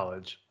go to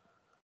college,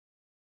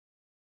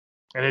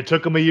 and it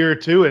took him a year or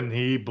two, and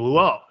he blew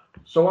up.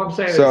 So I'm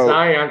saying that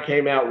Zion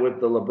came out with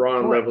the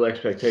LeBron level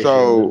expectations.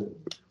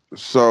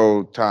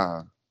 So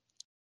Tom,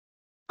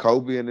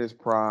 Kobe in his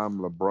prime,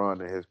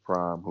 LeBron in his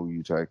prime. Who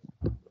you taking?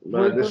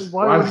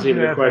 Why is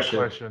even a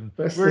question?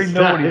 We already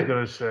know what he's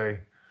going to say.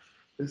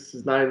 This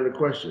is not even a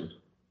question.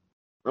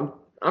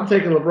 I'm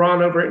taking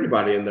LeBron over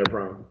anybody in their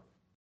prime.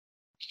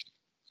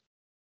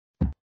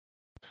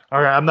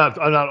 All right, I'm not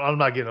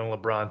getting on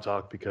LeBron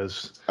talk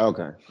because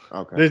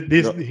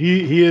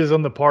he is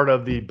on the part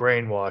of the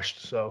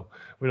brainwashed, so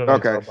we don't.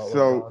 Need to talk about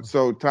LeBron.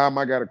 So Tom,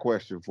 I got a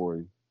question for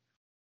you.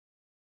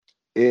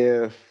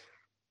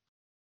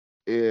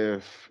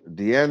 If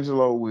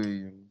D'Angelo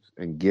Williams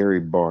and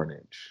Gary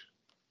Barnidge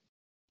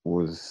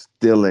was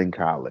still in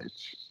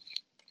college,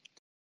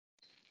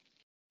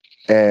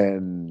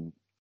 and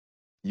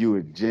you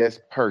had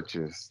just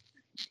purchased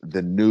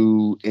the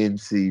new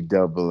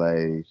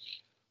NCAA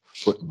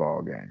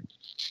football game,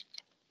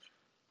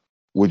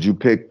 would you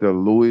pick the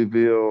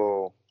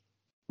Louisville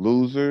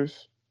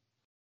losers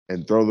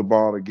and throw the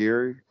ball to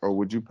Gary, or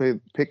would you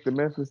pick the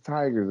Memphis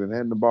Tigers and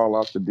hand the ball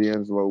off to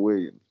D'Angelo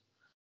Williams?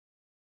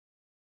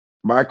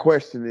 My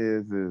question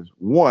is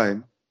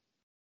one,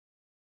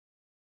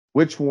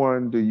 which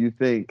one do you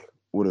think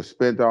would have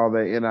spent all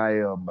their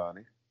NIL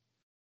money?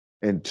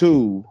 And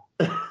two,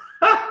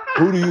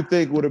 who do you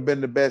think would have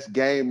been the best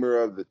gamer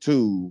of the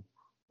two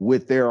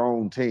with their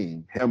own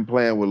team? Him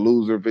playing with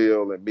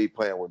Loserville and me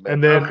playing with Memphis.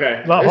 And then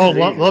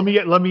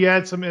let me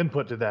add some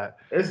input to that.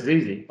 This is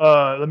easy.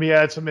 Let me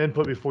add some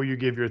input before you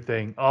give your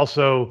thing.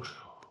 Also,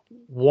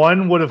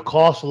 one would have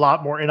cost a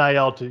lot more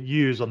NIL to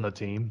use on the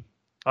team.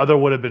 Other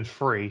would have been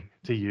free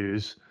to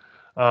use.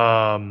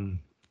 And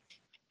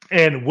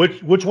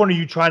which one are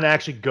you trying to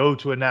actually go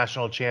to a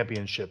national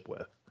championship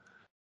with?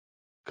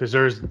 because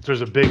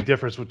there's a big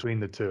difference between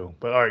the two.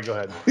 But all right, go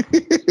ahead.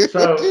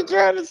 So- what you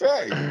trying to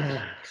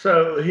say?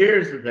 So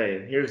here's the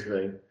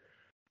thing.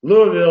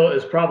 Louisville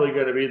is probably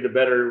going to be the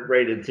better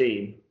rated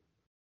team.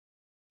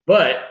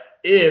 But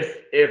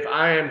if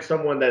I am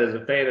someone that is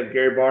a fan of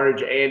Gary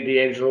Barnidge and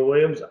DeAngelo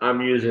Williams,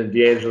 I'm using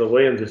DeAngelo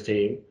Williams'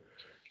 team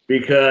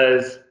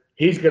because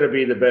he's going to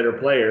be the better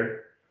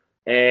player.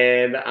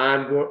 And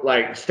I'm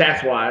like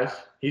stats wise,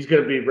 he's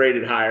going to be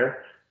rated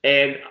higher.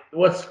 And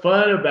what's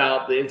fun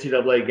about the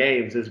NCAA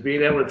games is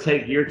being able to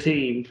take your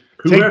team,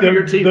 whoever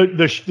your team,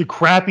 the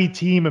crappy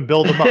team, and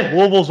build them up.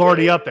 Louisville's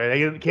already up there.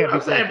 They can't be.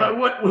 I'm saying,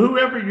 but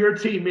whoever your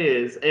team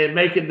is, and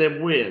making them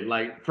win.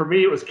 Like for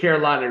me, it was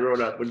Carolina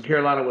growing up when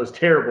Carolina was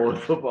terrible in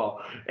football,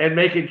 and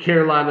making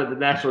Carolina the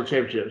national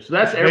championship. So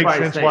that's everybody's makes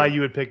sense thing. Why you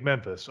would pick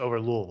Memphis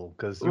over Louisville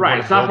because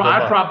Right. So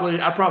I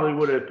probably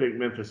would have picked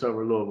Memphis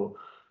over Louisville.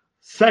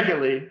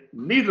 Secondly,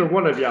 neither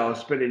one of y'all is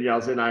spending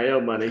y'all's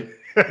NIL money.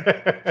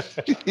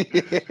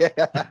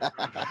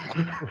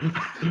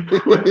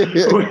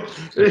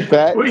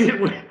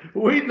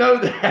 we know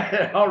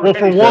that already. Well,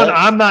 for one,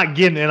 I'm not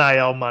getting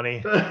NIL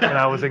money when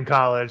I was in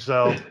college,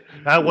 so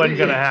that wasn't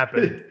going to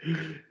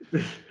happen.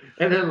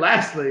 And then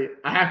lastly,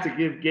 I have to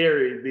give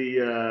Gary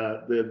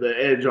the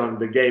edge on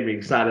the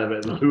gaming side of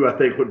it, who I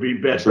think would be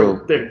better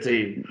with their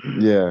team.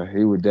 Yeah,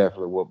 he would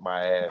definitely whoop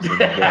my ass in the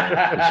game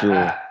for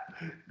sure.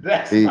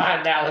 That's my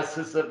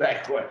analysis of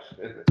that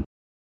question.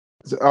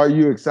 So are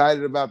you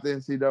excited about the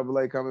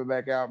NCAA coming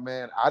back out,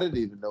 man? I didn't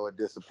even know it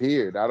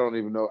disappeared. I don't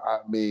even know. I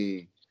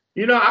mean,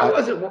 I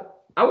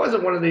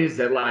wasn't one of these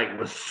that like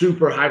was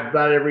super hyped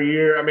about it every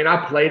year. I mean,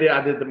 I played it.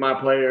 I did the My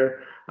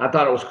Player. I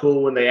thought it was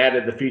cool when they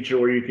added the feature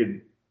where you could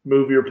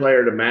move your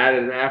player to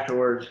Madden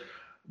afterwards.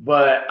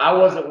 But I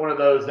wasn't one of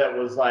those that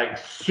was like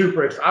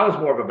super excited. I was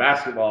more of a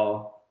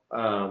basketball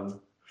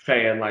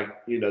fan, like,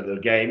 the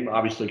game.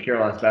 Obviously,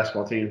 Carolina's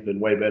basketball team has been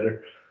way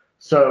better.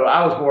 So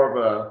I was more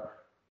of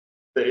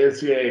the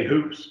NCAA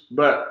hoops.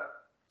 But,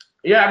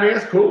 yeah, I mean,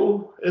 it's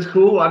cool. It's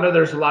cool. I know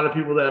there's a lot of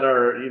people that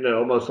are,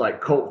 almost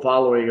like cult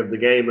following of the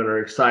game and are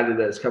excited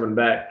that it's coming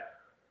back.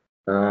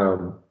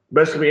 But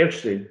it's going to be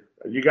interesting.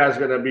 Are you guys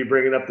going to be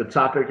bringing up the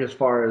topic as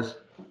far as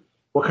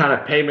what kind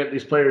of payment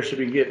these players should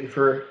be getting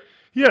for?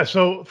 Yeah,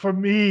 so for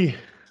me,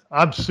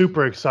 I'm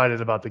super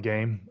excited about the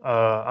game.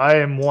 I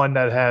am one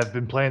that have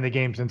been playing the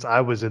game since I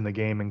was in the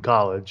game in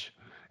college,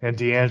 and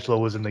DeAngelo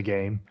was in the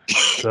game.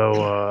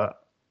 So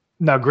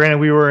now, granted,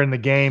 we were in the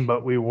game,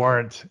 but we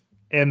weren't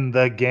in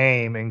the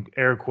game, in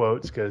air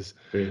quotes, because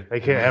they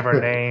can't have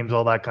our names,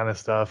 all that kind of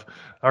stuff.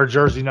 Our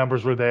jersey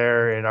numbers were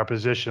there, and our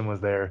position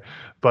was there.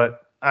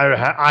 But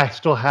I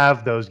still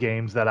have those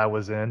games that I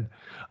was in.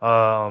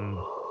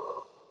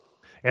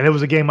 And it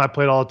was a game I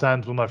played all the time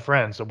with my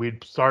friends. So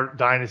we'd start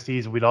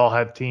dynasties. We'd all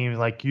have teams,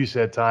 like you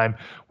said, Time.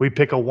 We'd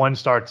pick a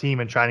 1-star team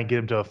and try to get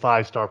them to a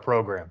 5-star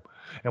program.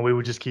 And we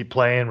would just keep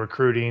playing,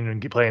 recruiting,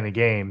 and keep playing the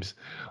games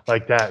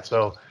like that.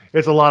 So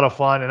it's a lot of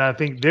fun. And I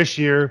think this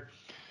year,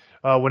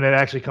 when it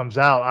actually comes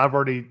out, I've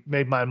already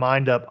made my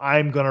mind up.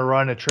 I'm going to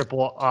run a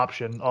triple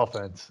option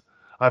offense.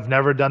 I've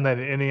never done that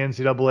in any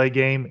NCAA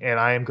game, and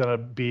I am going to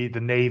be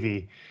the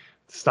Navy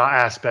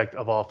aspect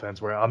of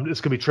offense where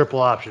it's going to be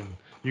triple option.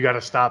 You got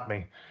to stop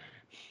me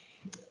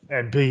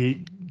and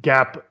be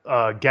gap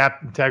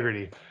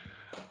integrity,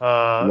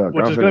 Look,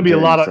 which I'm is going to be a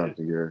lot of.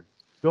 Gary.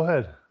 Go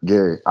ahead,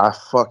 Gary. I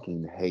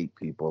fucking hate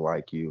people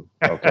like you.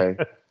 Okay,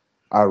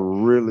 I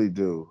really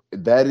do.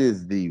 That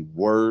is the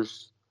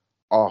worst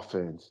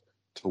offense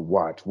to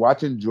watch.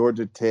 Watching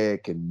Georgia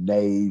Tech and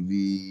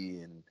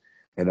Navy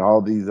and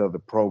all these other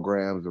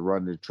programs that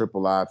run the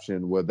triple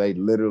option where they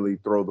literally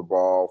throw the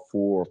ball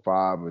 4 or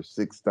 5 or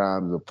 6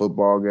 times a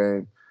football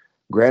game.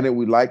 Granted,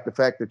 we like the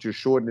fact that you're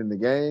shortening the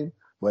game,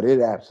 but it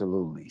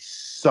absolutely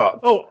sucks.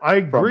 Oh, I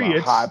agree. From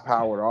a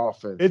high-powered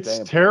offense. It's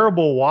standpoint.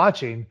 terrible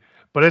watching,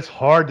 but it's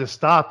hard to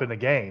stop in a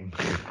game.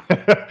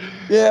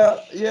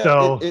 Yeah.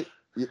 So it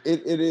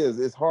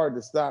is. It's hard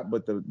to stop,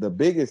 but the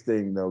biggest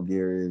thing though,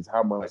 Gary, is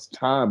how much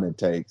time it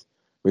takes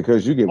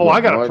because you get. I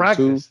got to 1,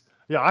 practice. 2.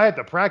 Yeah, I had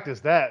to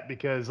practice that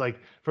because, like,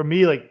 for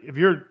me, like,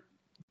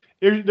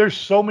 there's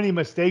so many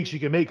mistakes you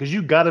can make because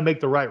you got to make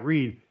the right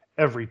read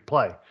every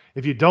play.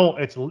 If you don't,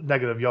 it's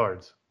negative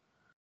yards.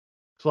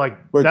 So, like,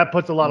 that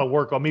puts a lot of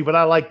work on me, but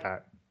I like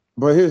that.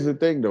 But here's the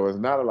thing, though. It's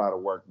not a lot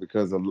of work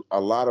because a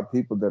lot of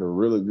people that are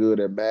really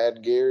good at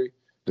Madden, Gary,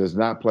 does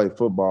not play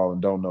football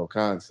and don't know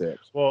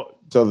concepts. Well,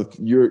 so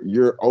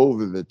you're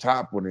over the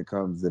top when it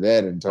comes to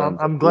that in terms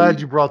I'm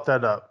glad you brought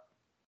that up.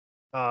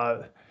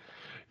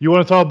 You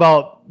want to talk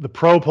about the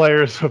pro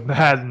players of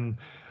Madden?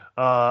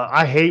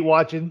 I hate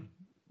watching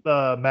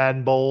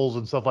Madden Bowls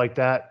and stuff like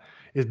that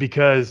is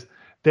because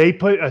they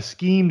put a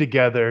scheme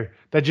together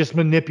that just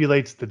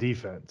manipulates the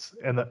defense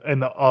and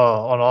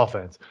on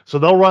offense. So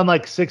they'll run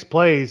like 6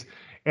 plays,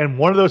 and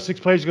one of those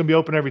 6 plays is going to be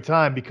open every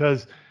time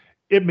because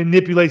it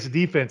manipulates the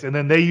defense. And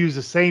then they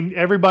use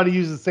everybody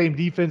uses the same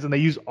defense, and they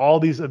use all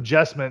these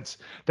adjustments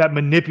that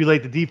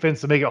manipulate the defense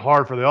to make it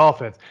hard for the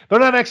offense. They're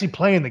not actually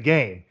playing the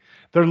game.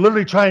 They're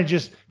literally trying to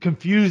just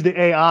confuse the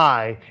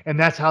AI, and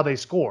that's how they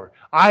score.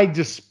 I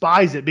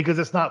despise it because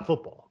it's not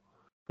football.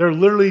 They're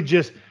literally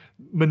just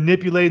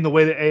manipulating the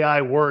way the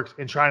AI works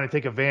and trying to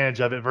take advantage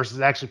of it versus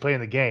actually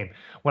playing the game.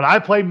 When I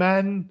play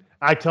Madden,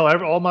 I tell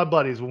all my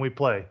buddies when we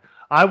play,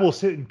 I will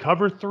sit in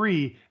cover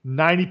 3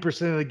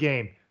 90% of the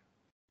game.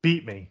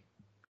 Beat me.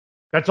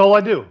 That's all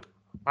I do.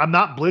 I'm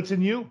not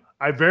blitzing you.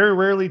 I very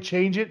rarely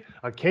change it.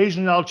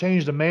 Occasionally I'll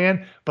change the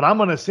man, but I'm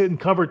going to sit in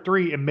cover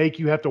 3 and make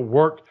you have to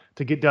work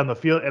to get down the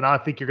field, and I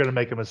think you're going to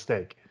make a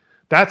mistake.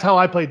 That's how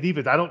I play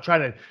defense. I don't try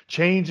to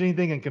change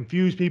anything and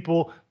confuse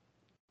people.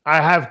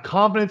 I have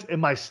confidence in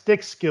my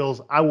stick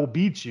skills. I will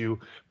beat you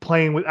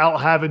playing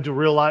without having to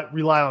rely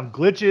on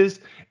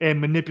glitches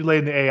and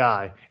manipulating the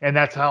AI, and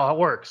that's how it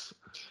works.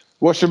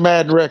 What's your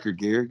Madden record,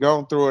 Gary? Go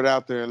and throw it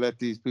out there and let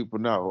these people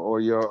know, or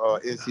your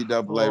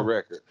NCAA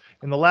record.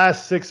 In the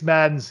last 6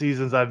 Madden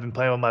seasons, I've been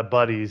playing with my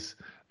buddies.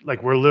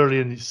 Like we're literally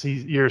in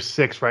year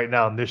 6 right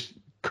now in this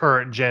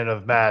current gen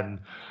of Madden.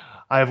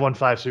 I have won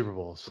 5 Super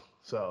Bowls.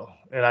 So,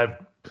 and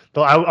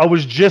I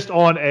was just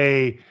on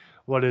a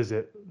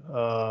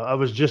I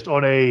was just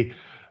on a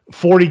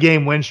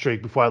 40-game win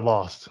streak before I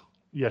lost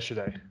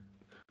yesterday.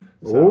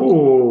 So,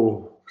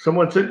 oh,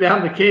 someone took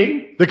down the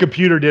king? The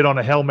computer did on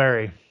a Hail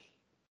Mary.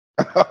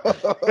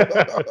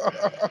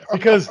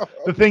 Because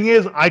the thing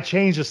is, I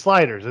change the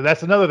sliders, and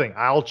that's another thing.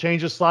 I'll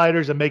change the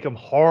sliders and make them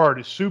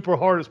hard, super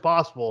hard as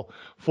possible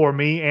for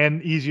me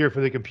and easier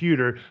for the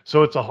computer.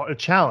 So it's a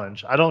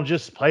challenge. I don't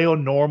just play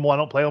on normal. I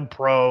don't play on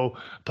pro,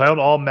 play on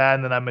all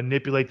Madden, and I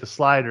manipulate the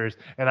sliders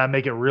and I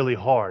make it really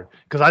hard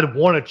because I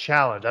want a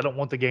challenge. I don't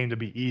want the game to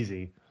be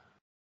easy.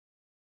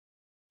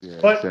 Yeah,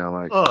 but, sound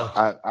like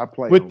I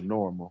play on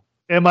normal.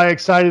 Am I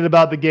excited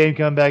about the game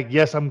coming back?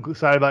 Yes, I'm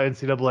excited about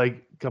NCAA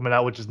coming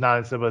out, which is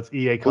not NCAA, it's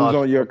EA College.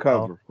 Who's on your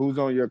cover? Who's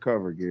on your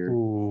cover, Gary?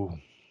 Ooh.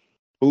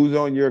 Who's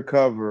on your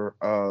cover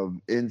of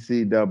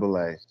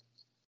NCAA?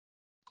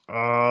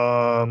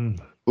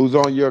 Who's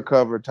on your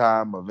cover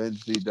time of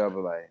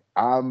NCAA?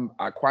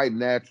 I quite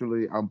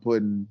naturally I'm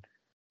putting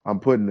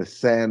the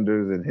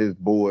Sanders and his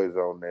boys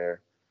on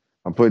there.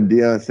 I'm putting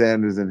Deion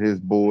Sanders and his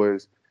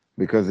boys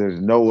because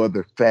there's no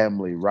other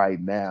family right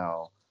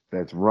now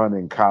that's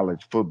running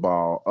college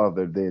football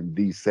other than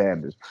these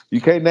Sanders.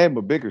 You can't name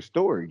a bigger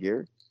story,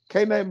 Gary.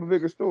 Can't name a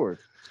bigger story.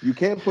 You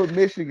can't put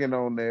Michigan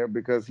on there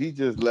because he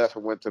just left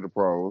and went to the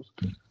pros.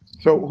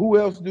 So who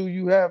else do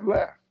you have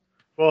left?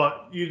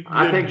 Well,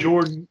 I think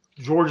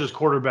Georgia's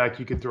quarterback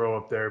you could throw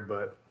up there,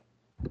 but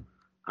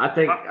I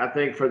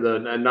think for the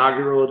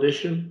inaugural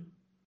edition,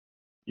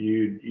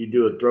 you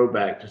do a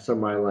throwback to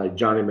somebody like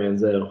Johnny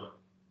Manziel.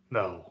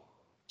 No.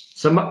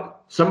 Johnny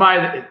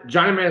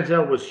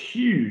Manziel was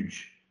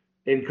huge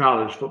in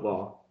college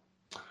football.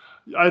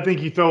 I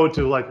think you throw it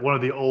to like one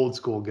of the old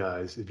school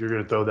guys if you're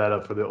going to throw that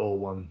up for the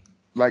old one.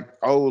 Like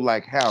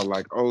how?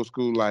 Like old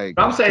school? Like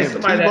I'm saying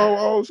somebody that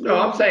old school? No,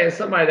 I'm saying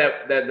somebody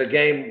that the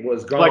game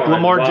was gone. Like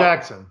Lamar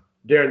Jackson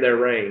during their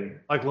reign.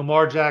 Like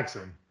Lamar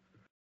Jackson.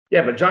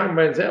 Yeah, but Johnny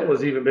Manziel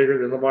was even bigger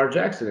than Lamar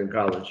Jackson in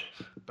college.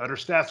 Better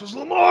stats was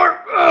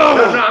Lamar. Oh!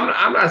 No,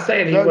 I'm not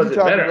saying he wasn't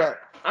better.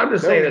 I'm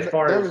just saying as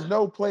far as there was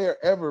no player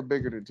ever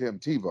bigger than Tim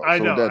Tebow. I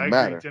know. So it doesn't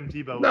matter. Tim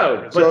Tebow.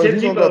 No, but Tim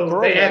Tebow.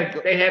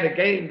 They had a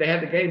game. They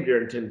had the game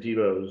during Tim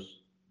Tebow's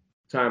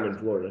time in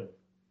Florida.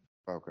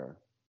 Okay.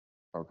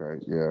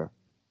 Yeah.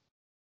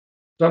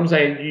 So I'm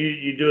saying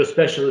you do a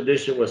special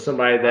edition with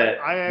somebody that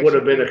would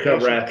have been a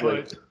cover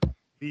athlete.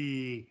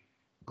 The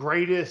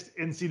greatest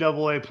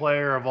NCAA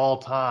player of all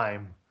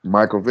time.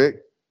 Michael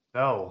Vick?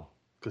 No,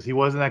 because he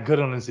wasn't that good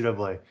on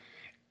NCAA.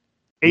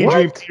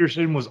 Adrian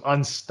Peterson was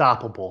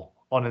unstoppable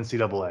on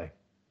NCAA.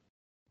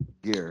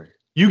 Gary.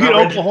 You get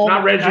Oklahoma.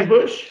 Not Reggie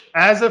Bush.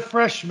 As a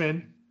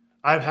freshman,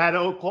 I was at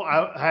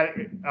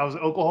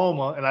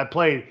Oklahoma and I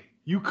played.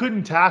 You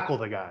couldn't tackle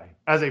the guy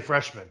as a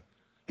freshman.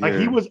 Like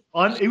he was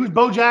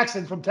Bo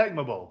Jackson from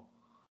Tecmo Bowl.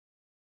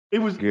 It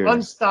was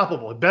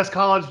unstoppable. Best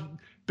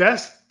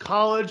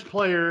college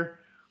player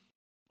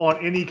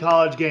on any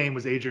college game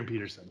was Adrian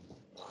Peterson.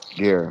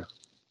 Yeah.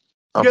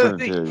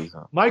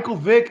 Michael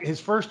Vick, his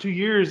first 2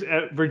 years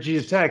at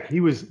Virginia Tech, he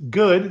was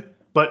good,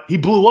 but he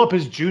blew up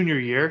his junior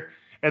year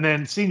and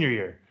then senior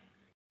year.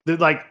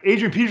 Like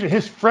Adrian Peterson,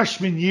 his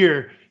freshman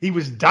year, he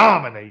was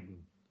dominating.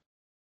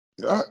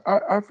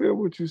 I feel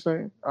what you're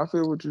saying.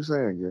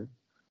 Yeah.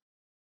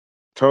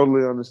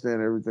 Totally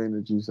understand everything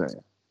that you're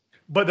saying.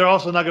 But they're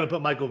also not going to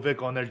put Michael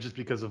Vick on there just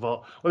because of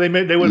all. Well, they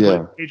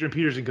wouldn't put Adrian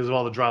Peterson because of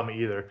all the drama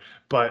either.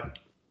 But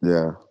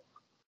yeah.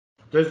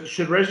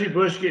 Should Reggie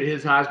Bush get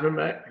his Heisman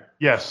back?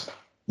 Yes.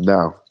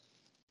 No.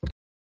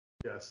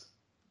 Yes.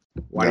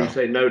 Why do you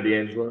say no,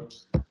 D'Angelo?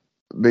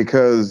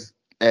 Because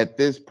at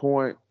this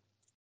point,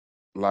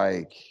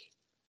 like,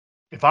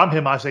 if I'm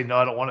him, I say no.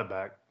 I don't want it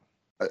back.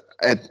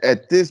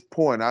 At this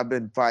point, I've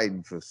been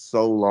fighting for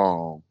so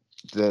long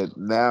that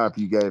now, if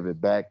you gave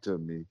it back to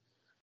me,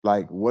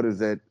 like, what is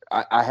that?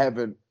 I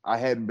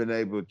hadn't been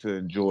able to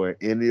enjoy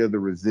any of the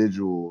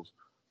residuals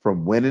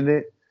from winning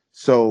it.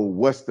 So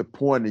what's the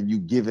point in you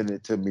giving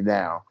it to me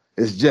now?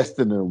 It's just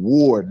an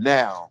award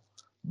now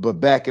But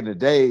back in the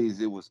days,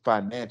 it was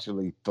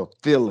financially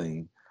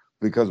fulfilling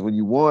because when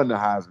you won the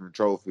Heisman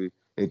Trophy,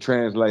 it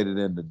translated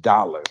into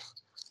dollars.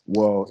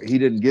 Well, he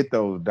didn't get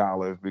those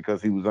dollars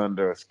because he was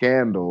under a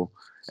scandal,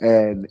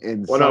 and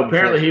in Well, no, some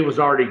apparently form, he was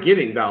already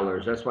getting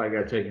dollars. That's why he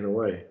got taken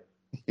away.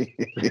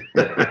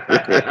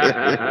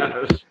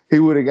 he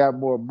would have got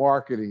more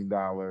marketing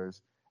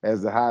dollars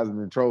as the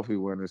Heisman Trophy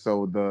winner.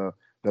 So the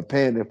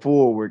paying it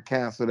forward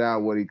canceled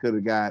out what he could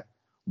have got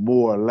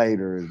more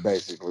later. Is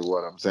basically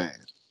what I'm saying.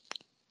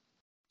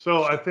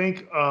 So I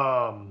think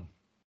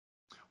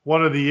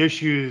one of the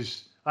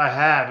issues I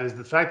have is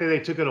the fact that they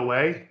took it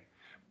away,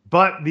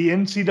 but the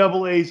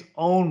NCAA's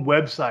own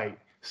website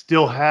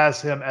still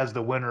has him as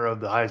the winner of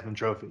the Heisman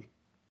Trophy.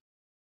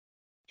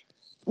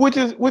 Which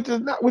is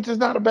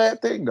not a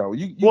bad thing though.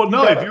 You No,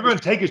 gotta, if you're going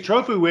to take his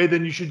trophy away,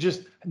 then you should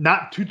just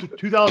not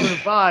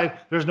 2005.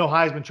 There's no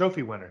Heisman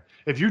Trophy winner.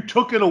 If you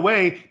took it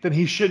away, then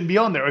he shouldn't be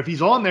on there. If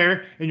he's on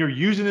there and you're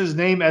using his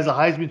name as a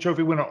Heisman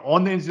Trophy winner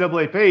on the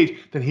NCAA page,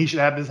 then he should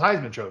have this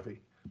Heisman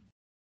Trophy.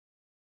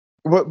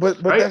 But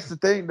right? that's the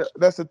thing.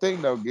 That's the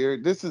thing though,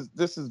 Gary. This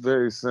is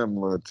very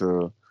similar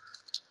to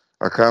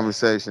a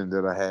conversation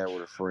that I had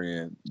with a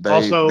friend.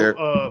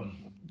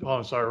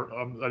 I'm sorry,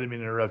 I didn't mean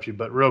to interrupt you,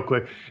 but real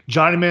quick,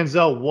 Johnny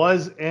Manziel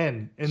was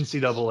in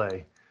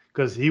NCAA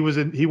because he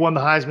won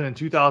the Heisman in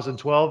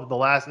 2012. The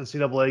last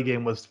NCAA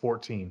game was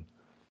 14.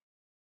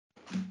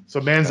 So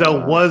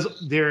Manziel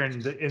was there in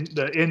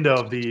the end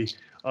of the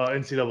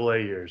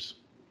NCAA years.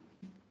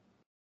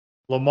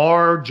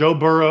 Lamar, Joe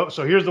Burrow.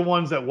 So here's the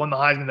ones that won the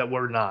Heisman that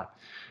were not.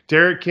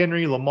 Derrick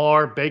Henry,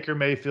 Lamar, Baker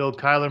Mayfield,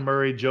 Kyler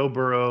Murray, Joe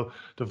Burrow,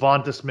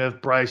 Devonta Smith,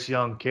 Bryce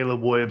Young,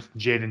 Caleb Williams,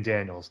 Jaden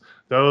Daniels.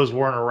 Those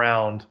weren't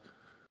around.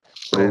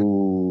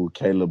 Oh,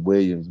 Caleb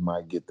Williams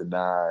might get the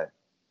nod.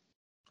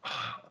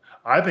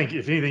 I think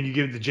if anything, you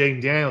give it to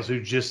Jaden Daniels, who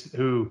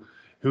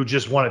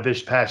just won it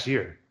this past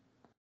year.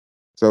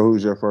 So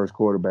who's your first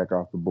quarterback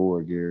off the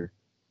board, Gary?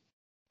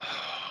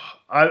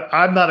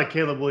 I'm not a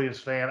Caleb Williams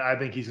fan. I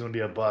think he's going to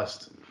be a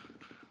bust.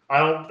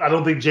 I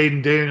don't think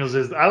Jaden Daniels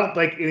is. I don't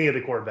like any of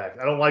the quarterbacks.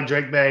 I don't like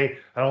Drake May.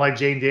 I don't like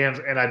Jaden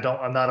Daniels, and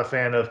I'm not a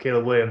fan of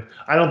Caleb Williams.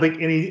 I don't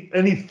think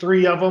any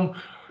three of them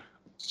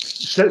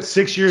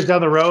 6 years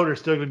down the road are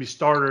still going to be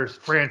starters,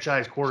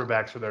 franchise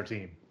quarterbacks for their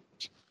team.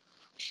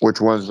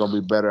 Which one's going to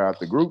be better out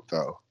the group,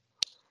 though?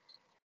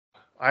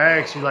 I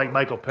actually like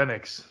Michael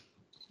Penix,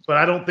 but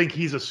I don't think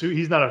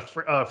he's not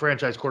a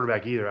franchise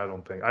quarterback either. I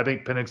don't think. I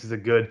think Penix is a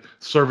good,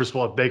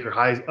 serviceable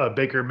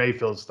Baker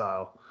Mayfield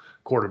style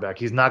quarterback.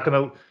 He's not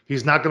gonna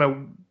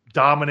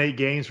dominate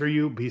games for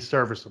you, but he's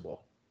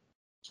serviceable.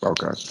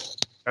 Okay.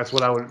 That's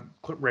what I would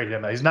rate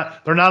him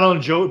at. They're not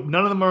on Joe.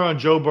 None of them are on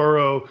Joe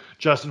Burrow,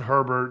 Justin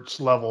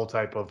Herbert's level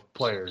type of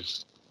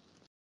players.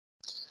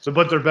 So,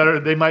 but they're better.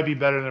 They might be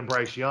better than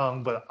Bryce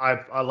Young, but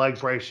I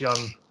like Bryce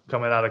Young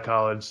coming out of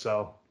college.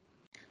 So,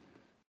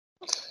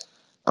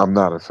 I'm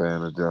not a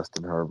fan of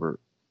Justin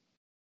Herbert.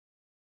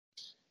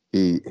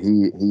 He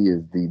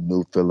is the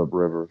new Phillip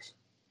Rivers.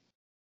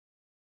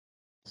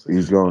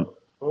 He's going to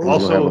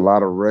have a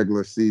lot of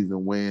regular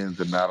season wins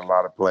and not a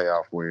lot of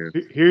playoff wins.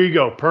 Here you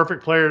go.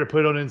 Perfect player to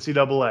put on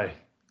NCAA.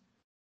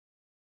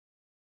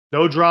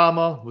 No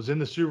drama. Was in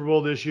the Super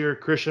Bowl this year.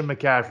 Christian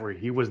McCaffrey.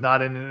 He was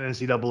not in an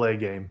NCAA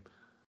game.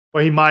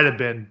 Well, he might have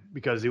been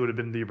because he would have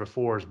been the year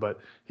before, but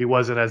he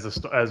wasn't as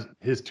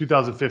his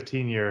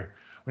 2015 year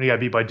when he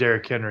got beat by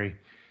Derrick Henry.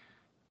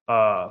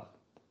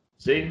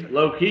 See,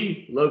 low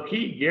key.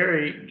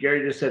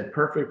 Gary just said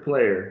perfect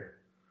player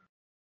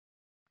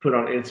put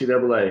on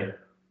NCAA.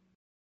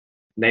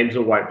 Name's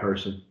a white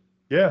person.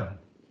 Yeah.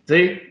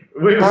 See,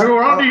 we're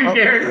on to you,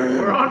 Gary.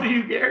 We're on to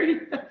you, Gary.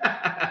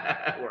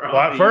 Well,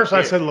 at first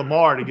I said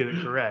Lamar to get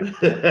it correct.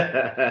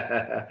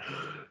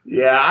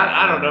 Yeah,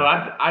 I don't know.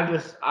 I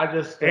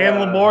just and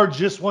Lamar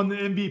just won the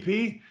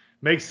MVP.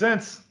 Makes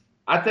sense.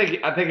 I think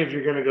if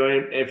you're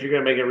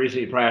gonna make it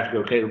recent, you probably have to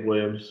go Caleb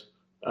Williams.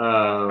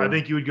 I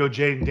think you would go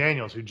Jaden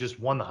Daniels, who just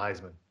won the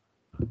Heisman.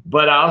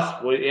 But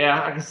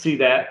I can see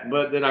that.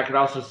 But then I can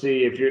also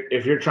see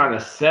if you're trying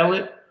to sell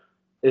it,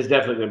 it's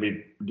definitely going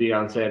to be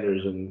Deion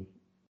Sanders and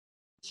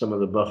some of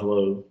the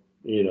Buffalo,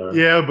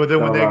 Yeah, but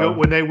then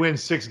when they win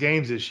 6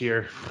 games this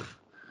year,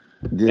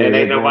 yeah,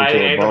 ain't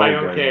nobody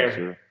gonna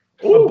care.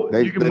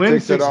 You can win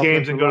 6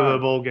 games and go to the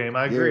bowl game.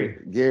 I agree.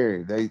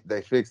 Gary,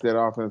 they fixed that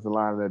offensive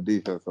line and that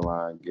defensive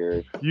line,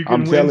 Gary. You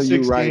can win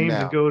 6 games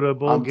and go to a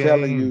bowl game. I'm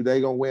telling you,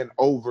 they're going to win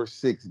over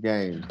 6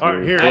 games. All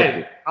right,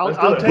 here.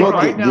 I'll take it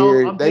right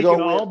now. I'm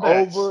taking all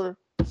bets. Over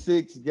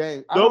 6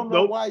 games. I don't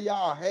know why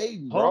y'all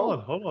hating, bro.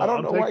 Hold on. I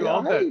don't know why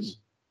y'all hating.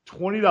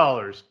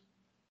 $20.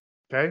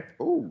 Okay?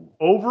 Ooh.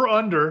 Over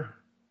under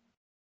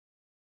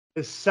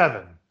is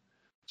 7.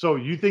 So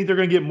you think they're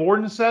going to get more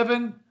than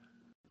 7?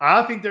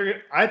 I think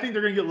they're going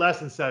to get less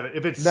than 7.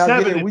 If it's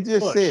 7, Gary, we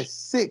just said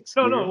 6.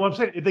 No. What I'm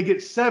saying, if they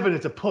get 7,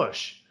 it's a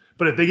push.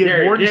 But if they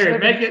get more than 7,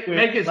 make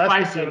it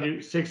spicy. Do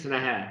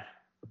 6.5.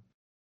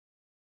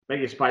 Make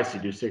it spicy.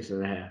 Do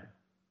 6.5.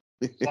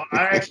 Well,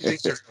 I actually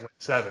think they're going to win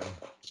 7.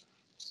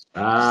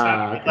 7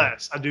 or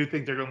less. I do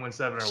think they're going to win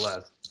 7 or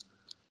less.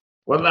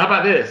 Well, how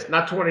about this?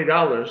 Not $20.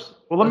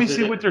 Well, let me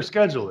see what their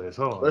schedule is.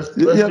 Hold on. Let's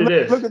Yeah, do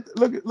this.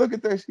 Look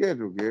at their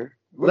schedule, Gary.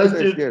 Let's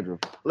do schedule.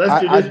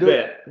 Let's do this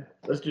bet.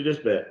 Let's do this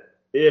bet.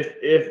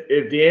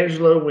 If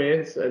D'Angelo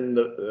wins and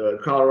the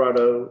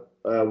Colorado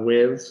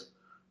wins,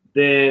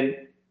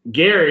 then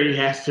Gary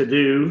has to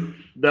do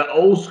the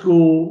old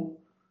school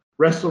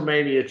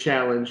WrestleMania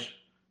challenge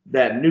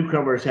that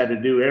newcomers had to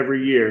do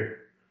every year,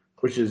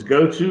 which is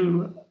go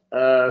to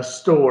a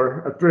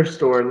thrift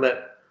store, and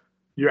let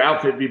your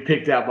outfit be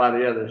picked out by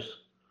the others.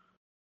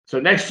 So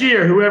next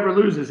year, whoever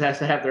loses has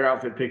to have their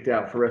outfit picked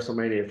out for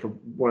WrestleMania for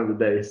one of the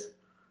days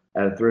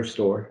at a thrift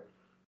store.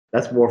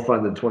 That's more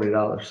fun than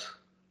 $20.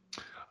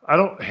 I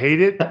don't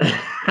hate it, but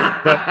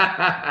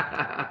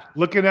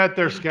looking at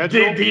their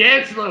schedule,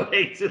 D'Angelo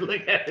hates it.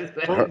 Look at his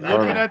face. looking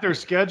at their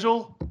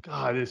schedule,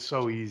 God, it's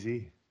so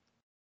easy.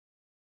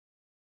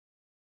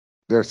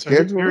 Their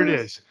schedule. Here it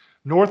is.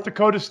 North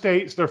Dakota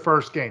State's their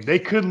first game. They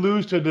could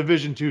lose to a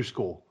Division II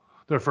school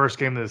their first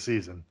game of the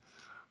season.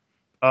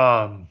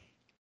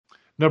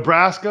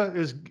 Nebraska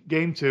is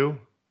game 2.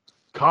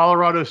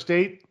 Colorado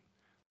State,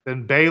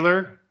 then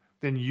Baylor,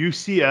 then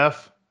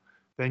UCF,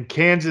 then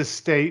Kansas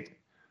State,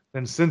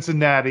 then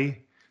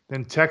Cincinnati,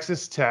 then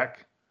Texas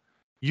Tech.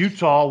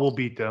 Utah will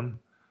beat them,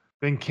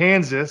 then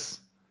Kansas,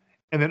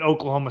 and then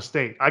Oklahoma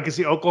State. I can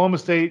see Oklahoma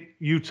State,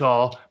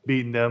 Utah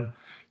beating them.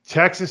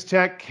 Texas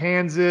Tech,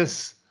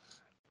 Kansas,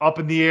 up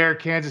in the air.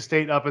 Kansas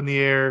State up in the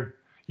air.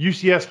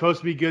 UCF's supposed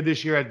to be good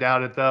this year. I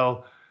doubt it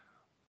though.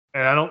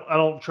 And I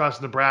don't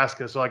trust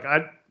Nebraska. So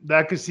I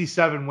could see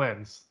 7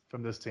 wins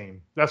from this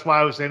team. That's why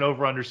I was saying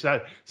over under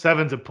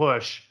 7's a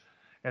push,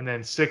 and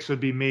then 6 would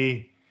be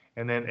me,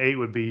 and then 8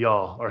 would be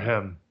y'all or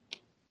him.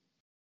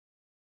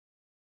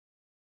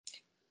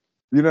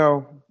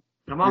 Come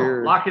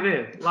on, lock it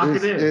in.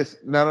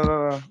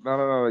 No.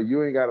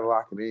 You ain't got to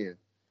lock it in,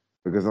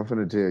 because I'm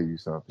finna tell you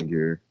something,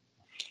 Gary.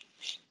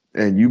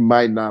 And you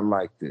might not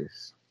like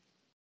this.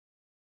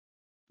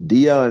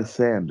 Deion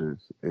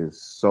Sanders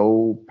is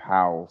so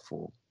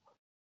powerful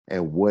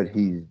and what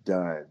he's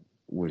done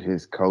with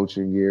his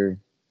coaching, Gary,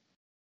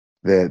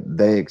 that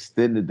they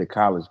extended the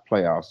college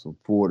playoffs from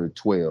 4 to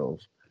 12.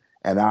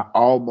 And I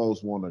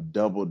almost want to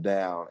double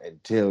down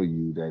and tell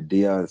you that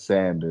Deion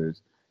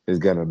Sanders is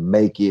going to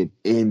make it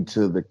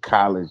into the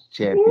college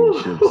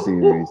championship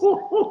series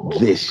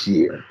this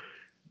year.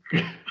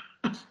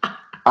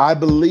 I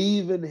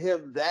believe in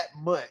him that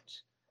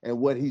much and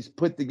what he's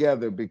put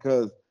together,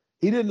 because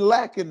he didn't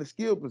lack in the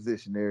skill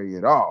position area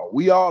at all.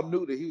 We all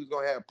knew that he was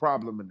going to have a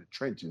problem in the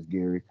trenches,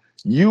 Gary.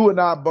 You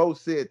and I both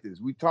said this.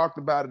 We talked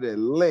about it at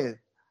length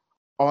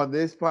on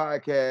this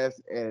podcast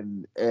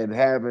and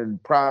having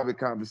private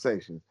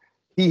conversations.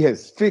 He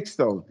has fixed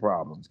those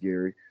problems,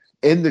 Gary,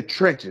 in the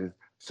trenches.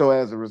 So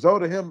as a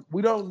result of him,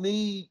 we don't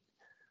need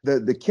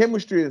the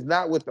chemistry is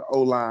not with the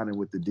O-line and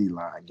with the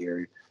D-line,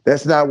 Gary.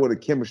 That's not where the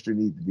chemistry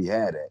needs to be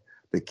had at.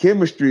 The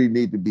chemistry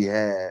needs to be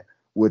had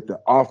with the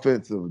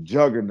offensive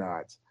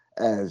juggernauts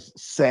as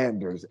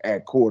Sanders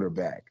at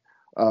quarterback,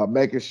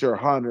 making sure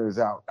Hunter is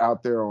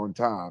out there on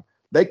time.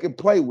 They can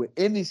play with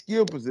any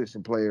skill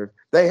position players.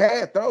 They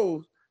had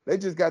those. They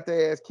just got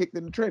their ass kicked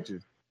in the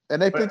trenches,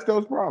 and they fixed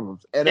those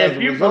problems. And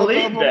if you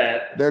believe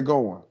that, they're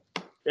going.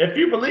 If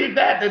you believe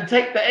that, then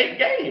take the 8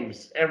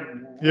 games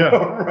and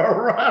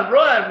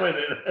run with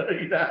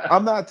it.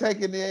 I'm not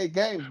taking the 8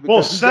 games. Well,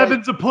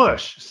 7's a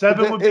push.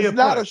 7 would be a push. It's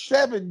not a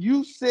 7.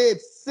 You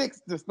said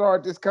 6 to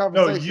start this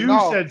conversation.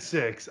 No, you said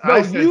 6. No,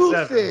 I said you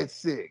 7. said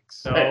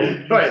 6. No,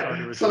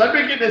 wait. So let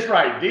me get this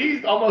right.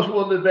 These almost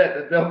won the bet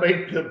that they'll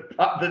make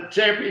the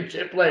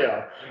championship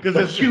playoff.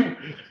 But you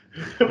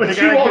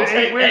won't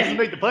take 8 wins to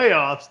make the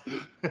playoffs.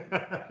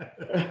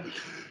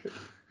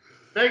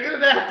 They're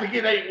gonna have to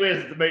get 8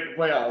 wins to make the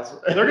playoffs.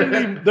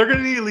 They're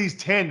gonna need at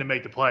least 10 to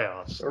make the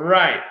playoffs.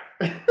 Right.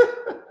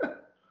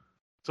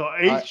 So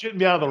 8 shouldn't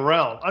be out of the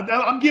realm.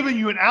 I'm giving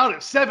you an out at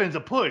 7's a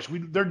push.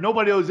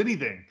 Nobody owes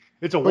anything.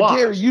 It's a wash. But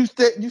Gary, you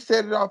set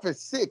it off at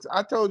 6.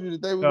 I told you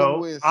that they were going to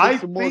win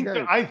 6 or more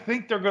games. I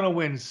think they're going to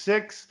win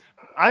 6.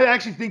 I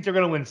actually think they're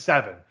going to win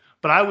 7.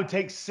 But I would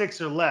take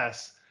 6 or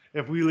less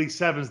if we leave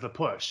 7's the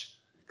push,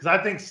 because I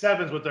think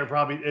 7's what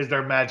is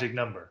their magic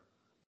number.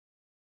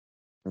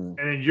 And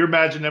then your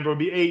magic number would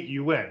be 8.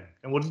 You win,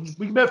 and we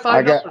can bet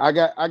 5. I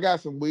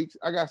got some weeks.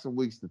 I got some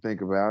weeks to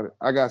think about it.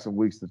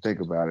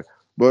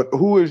 But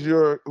who is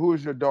your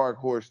dark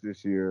horse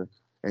this year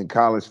in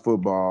college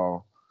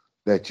football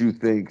that you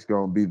think is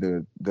going to be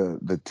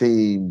the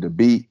team to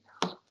beat?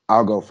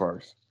 I'll go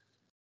first.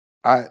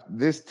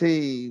 This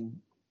team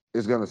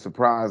is going to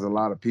surprise a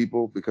lot of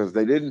people, because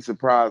they didn't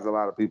surprise a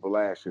lot of people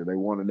last year. They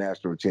won a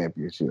national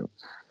championship.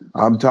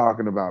 I'm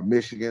talking about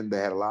Michigan. They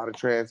had a lot of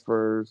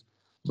transfers.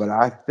 But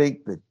I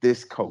think that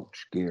this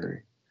coach,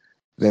 Gary,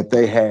 that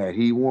they had,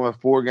 he won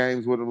 4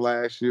 games with him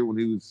last year when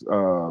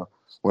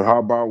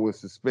Harbaugh was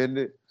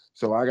suspended.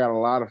 So I got a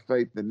lot of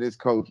faith in this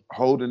coach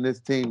holding this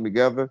team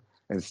together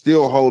and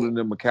still holding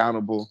them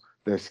accountable.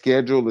 Their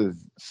schedule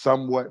is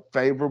somewhat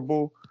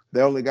favorable.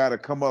 They only got to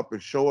come up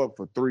and show up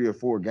for 3 or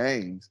 4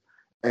 games,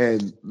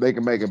 and they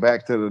can make it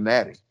back to the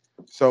Natty.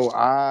 So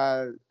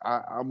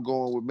I'm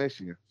going with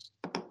Michigan.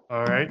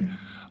 All right.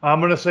 I'm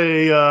going to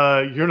say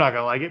you're not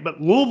going to like it,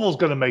 but Louisville's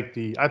going to make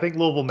I think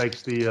Louisville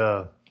makes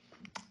the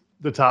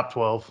top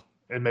 12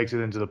 and makes it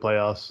into the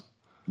playoffs.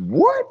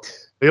 What?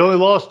 They only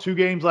lost 2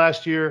 games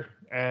last year,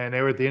 and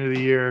they were at the end of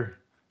the year.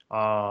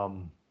 I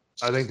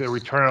think they're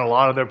returning a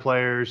lot of their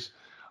players.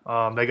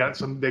 They got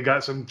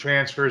some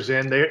transfers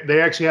in. They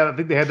actually had, I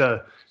think they had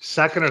the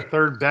second or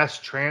third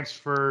best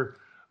transfers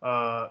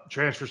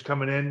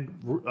coming in,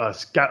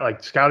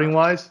 scouting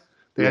wise.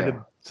 They had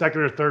the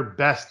second or third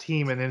best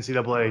team in the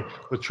NCAA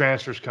with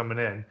transfers coming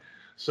in.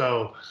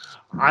 So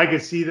I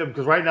could see them,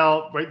 because right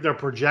now they're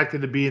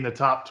projected to be in the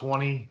top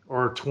 20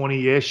 or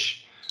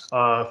 20-ish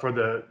for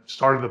the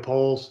start of the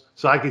polls.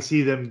 So I could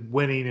see them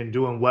winning and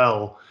doing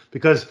well,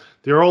 because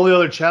their only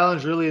other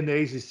challenge really in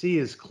the ACC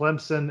is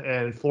Clemson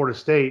and Florida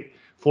State.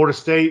 Florida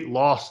State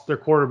lost their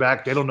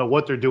quarterback. They don't know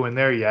what they're doing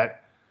there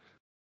yet.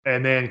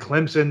 And then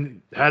Clemson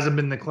hasn't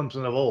been the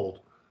Clemson of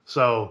old.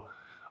 So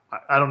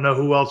I don't know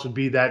who else would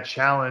be that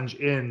challenge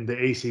in the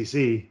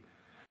ACC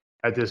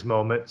at this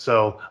moment.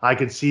 So I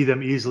could see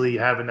them easily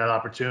having that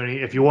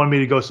opportunity. If you want me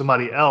to go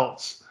somebody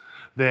else,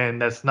 then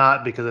that's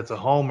not because it's a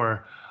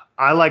homer.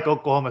 I like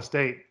Oklahoma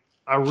State.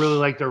 I really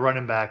like their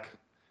running back.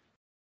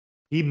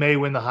 He may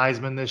win the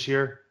Heisman this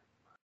year.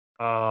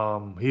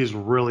 He's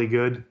really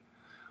good.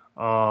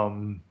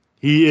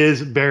 He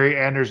is Barry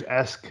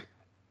Anders-esque,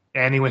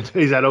 and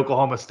he's at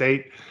Oklahoma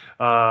State.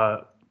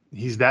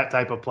 He's that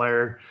type of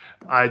player.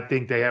 I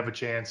think they have a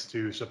chance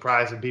to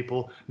surprise some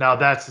people. Now,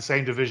 that's the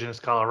same division as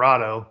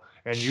Colorado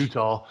and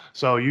Utah,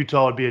 so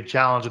Utah would be a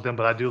challenge with them,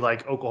 but I do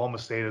like Oklahoma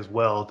State as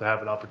well to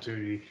have an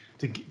opportunity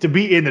to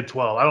be in the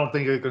 12. I don't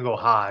think it can go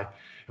high.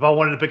 If I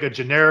wanted to pick a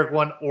generic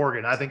one,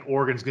 Oregon. I think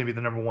Oregon's going to be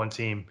the number 1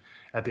 team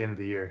at the end of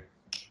the year.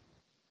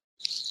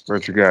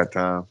 What you got,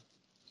 Tom?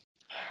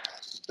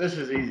 This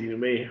is easy to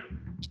me.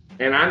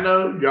 And I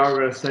know y'all are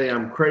going to say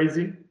I'm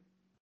crazy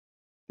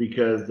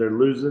because they're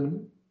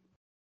losing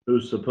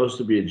who's supposed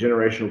to be a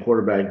generational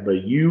quarterback, but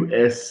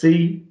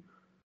USC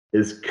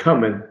is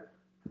coming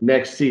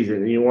next season.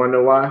 And you want to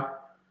know why?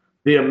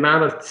 The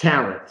amount of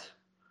talent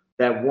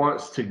that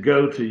wants to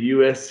go to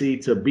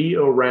USC to be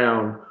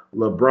around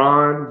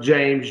LeBron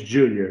James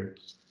Jr.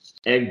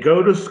 and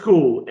go to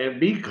school and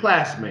be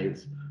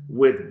classmates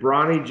with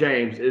Bronny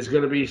James is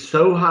going to be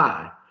so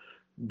high.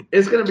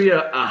 It's going to be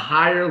a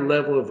higher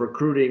level of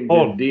recruiting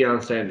than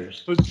Deion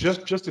Sanders. So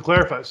just to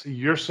clarify, so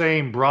you're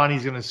saying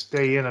Bronny's going to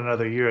stay in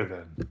another year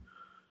then?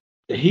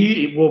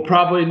 He will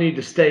probably need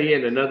to stay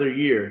in another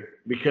year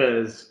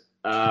because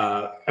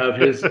of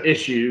his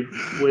issue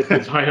with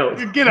his health.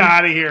 Get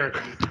out of here.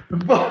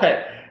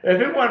 But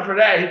if it wasn't for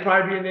that, he'd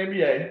probably be in the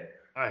NBA.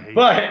 I hate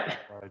that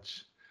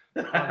much.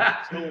 I'm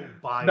so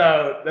biased.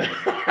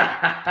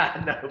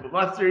 No, but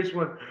my serious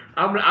one,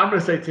 I'm going to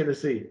say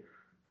Tennessee.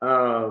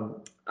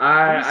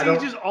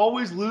 Tennessee just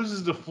always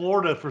loses to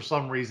Florida for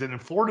some reason,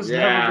 and Florida's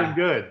never been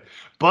good.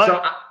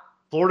 But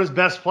Florida's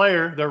best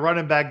player, their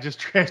running back, just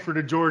transferred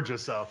to Georgia.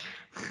 So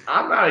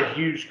I'm not a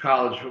huge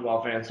college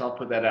football fan, so I'll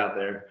put that out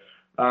there.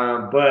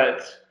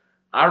 But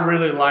I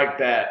really like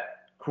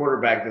that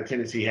quarterback that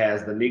Tennessee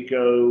has, the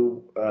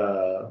Nico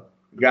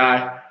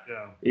guy.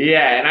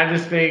 Yeah, and I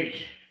just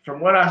think from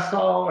what I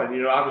saw,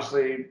 and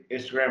obviously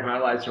Instagram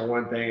highlights are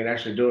one thing and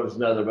actually doing is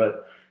another,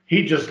 but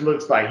he just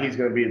looks like he's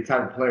going to be the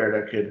type of player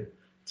that could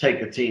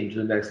take a team to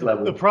the next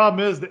level. The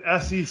problem is the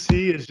SEC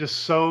is just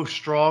so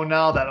strong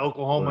now that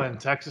Oklahoma and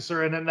Texas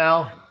are in it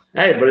now.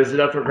 Hey, but is it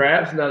up for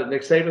grabs now that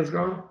Nick Saban's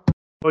gone?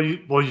 Well,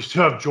 you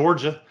still have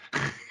Georgia,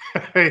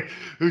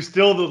 who's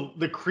still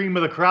the cream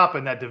of the crop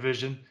in that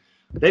division.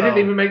 They didn't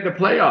even make the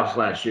playoffs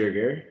last year,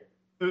 Gary.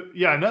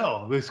 Yeah, I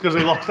know. It's because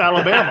they lost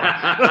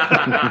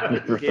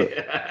Alabama.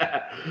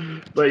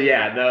 But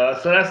yeah, no.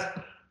 So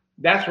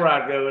that's where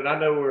I go, and I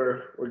know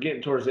we're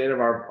getting towards the end of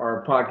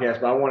our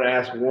podcast, but I want to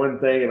ask one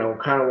thing, and I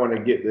kind of want to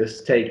get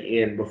this take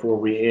in before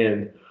we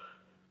end.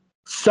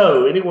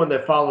 So anyone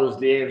that follows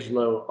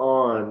D'Angelo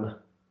on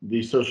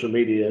the social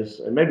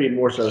medias, and maybe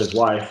more so his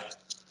wife,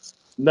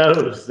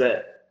 knows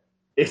that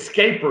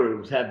escape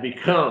rooms have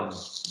become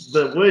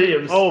the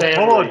Williams family.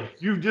 Hold on.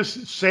 You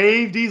just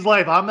saved his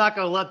life. I'm not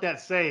going to let that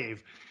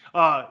save.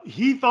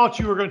 He thought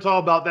you were going to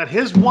talk about that.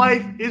 His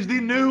wife is the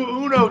new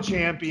Uno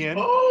champion.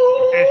 Oh.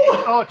 And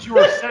he thought you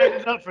were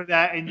setting up for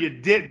that, and you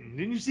didn't.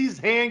 Didn't you see his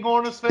hand go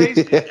on his face?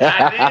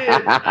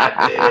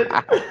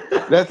 I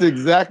did. That's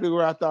exactly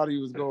where I thought he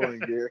was going,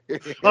 Gary.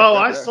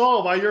 I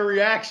saw by your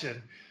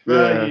reaction.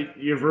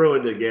 You've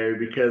ruined it, Gary,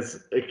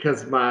 because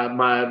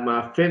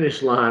my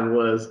finish line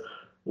was,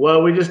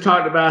 well, we just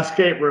talked about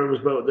escape rooms,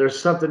 but there's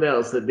something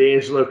else that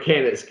D'Angelo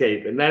can't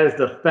escape, and that is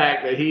the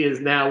fact that he is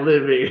now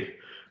living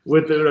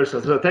with the Uno.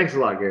 So thanks a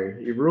lot,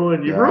 Gary. You've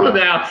ruined the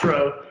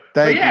outro.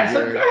 Thank you,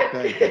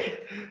 Gary.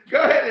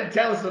 Go ahead and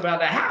tell us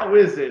about that. How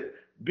is it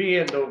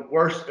being the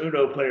worst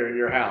Uno player in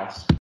your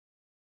house?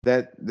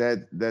 That's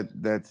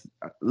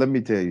let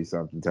me tell you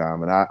something,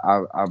 Tom, and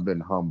I've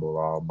been humble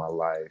all my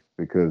life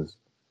because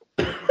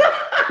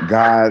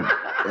God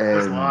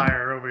and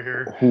liar over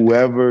here.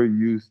 Whoever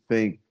you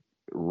think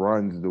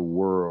runs the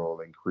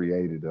world and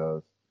created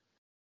us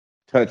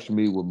touched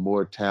me with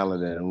more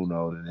talent at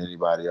Uno than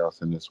anybody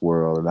else in this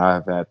world, and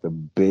I've had to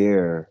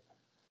bear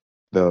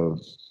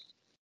the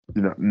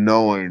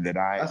knowing that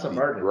I That's a am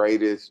the burden.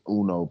 greatest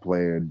Uno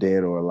player,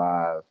 dead or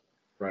alive,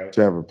 Right.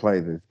 to ever play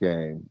this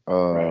game.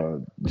 Right.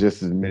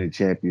 Just as many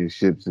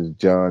championships as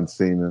John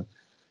Cena,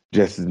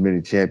 just as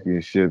many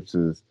championships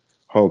as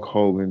Hulk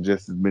Hogan,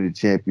 just as many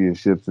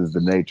championships as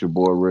the Nature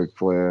Boy Ric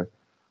Flair,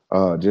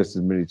 just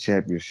as many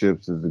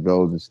championships as the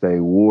Golden State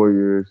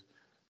Warriors,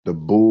 the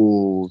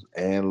Bulls,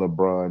 and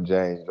LeBron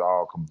James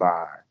all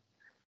combined.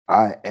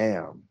 I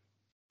am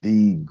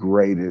the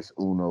greatest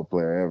Uno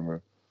player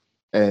ever.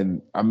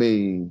 And I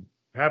mean,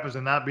 Happens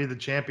to not be the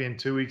champion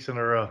 2 weeks in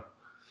a row.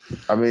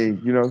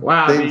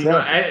 Wow, things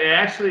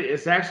happen.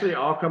 it's actually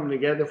all coming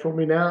together for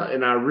me now,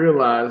 and I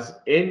realize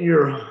in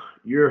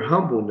your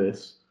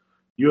humbleness,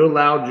 you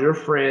allowed your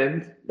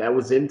friend that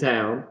was in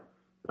town,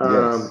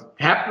 Yes.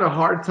 having a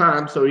hard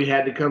time, so he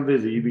had to come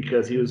visit you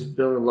because he was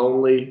feeling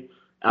lonely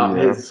out in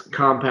Yeah. his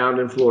compound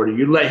in Florida.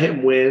 You let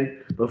him win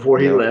before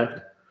he Yep.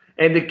 left,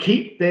 and to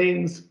keep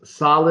things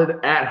solid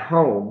at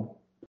home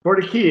for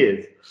the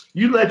kids,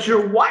 you let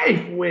your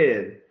wife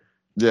win.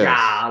 Yes.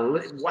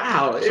 Golly,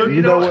 wow. So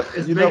you know what?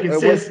 It's making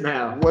sense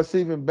now. What's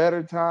even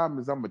better, Tom,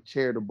 is I'm a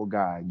charitable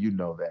guy. You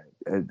know that.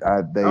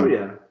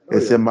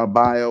 It's in my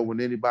bio. When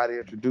anybody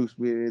introduced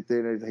me to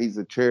anything, he's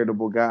a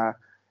charitable guy.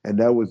 And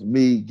that was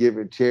me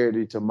giving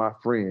charity to my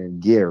friend,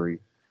 Gary,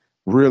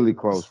 really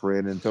close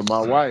friend, and to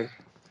my wife.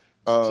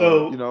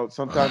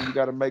 Sometimes you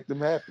got to make them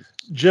happy.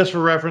 Just for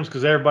reference,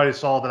 because everybody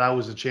saw that I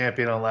was a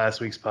champion on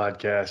last week's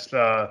podcast,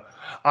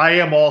 I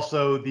am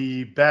also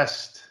the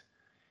best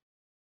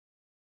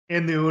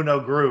in the Uno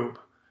group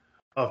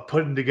of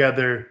putting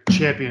together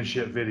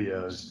championship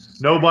videos.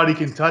 Nobody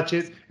can touch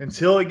it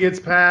until it gets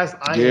passed.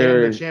 I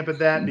am the champ of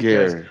that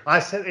because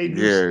I set a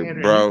new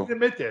standard. Bro. You can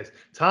admit this.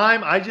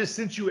 Time, I just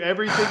sent you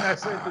everything I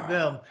sent to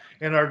them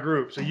in our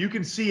group. So you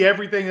can see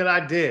everything that I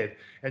did.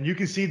 And you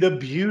can see the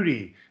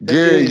beauty.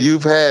 Gary,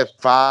 you've had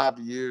 5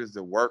 years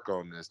to work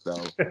on this,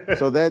 though.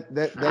 So that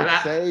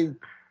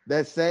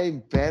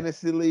same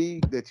fantasy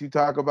league that you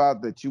talk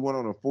about that you went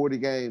on a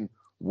 40-game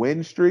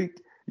win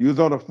streak, you was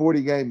on a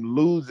 40-game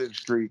losing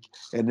streak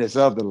in this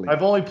other league.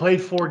 I've only played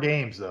 4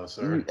 games, though,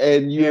 sir.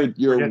 And you're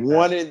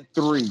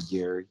 1-3,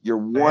 Gary. You're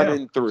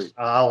 1-3.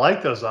 I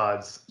like those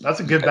odds. That's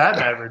a good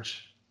batting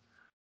average.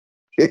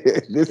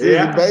 This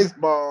isn't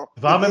baseball.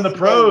 If I'm in the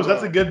pros,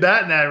 that's a good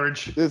batting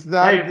average. It's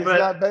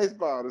not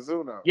baseball. It's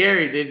Uno.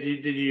 Gary,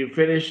 did you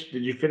finish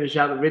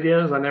out the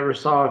videos? I never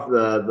saw if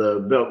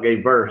the belt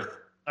gave birth.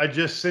 I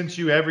just sent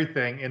you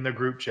everything in the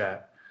group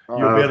chat.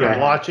 You'll be able to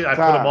watch it. I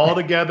put them all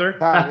together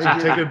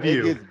and take a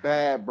view. It gets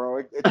bad, bro.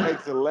 It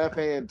takes a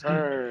left-hand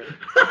turn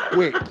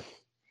quick.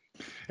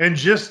 And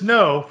just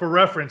know, for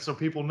reference, so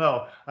people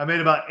know, I made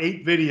about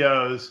 8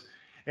 videos,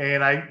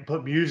 and I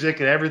put music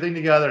and everything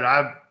together, and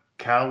I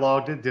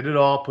cataloged it, did it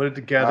all, put it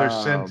together,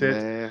 sent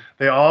it. Man.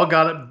 They all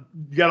got it.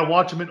 You got to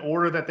watch them in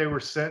order that they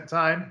were sent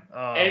time.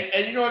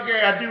 And you know what,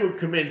 Gary, I do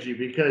commend you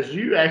because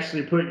you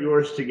actually put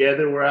yours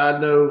together where I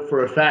know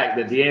for a fact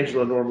that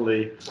D'Angelo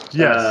normally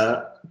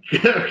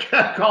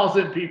calls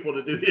in people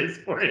to do his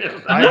for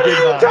him.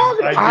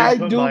 I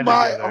do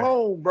my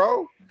own,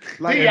 bro.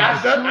 Like, see,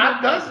 I've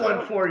done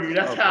one for you.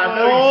 That's how I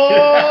know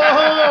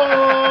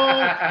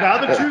you. Now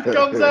the truth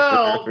comes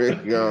out.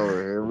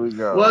 Here we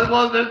go.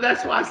 Well,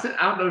 that's why I said,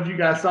 I don't know if you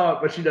guys saw it,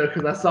 but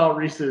because I saw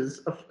Reese's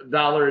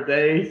 $1 a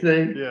day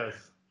thing. Yes.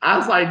 I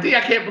was like,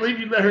 I can't believe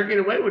you let her get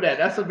away with that.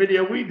 That's a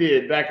video we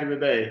did back in the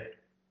day.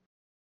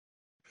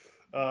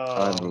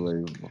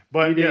 Unbelievable.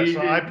 But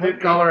I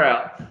call her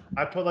out.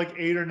 I put like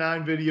 8 or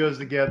 9 videos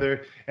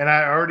together, and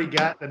I already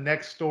got the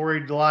next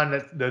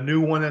storyline, the new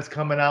one that's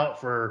coming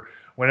out for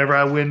whenever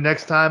I win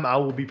next time. I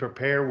will be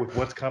prepared with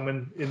what's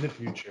coming in the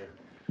future.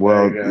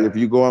 Well, if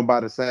you're going by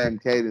the same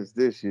cadence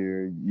this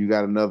year, you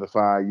got another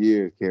 5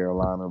 years,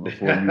 Carolina,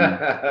 before you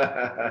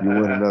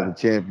win another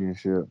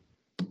championship.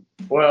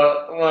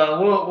 Well,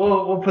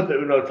 we'll put the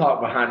Uno talk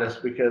behind us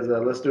because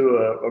let's do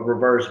a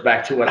reverse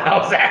back to what I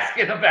was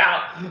asking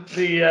about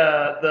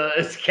the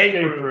escape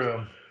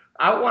room.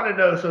 I want to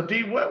know, so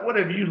D, what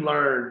have you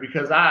learned?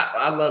 Because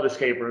I love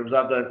escape rooms.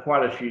 I've done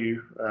quite a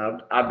few.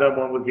 I've done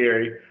one with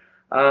Gary.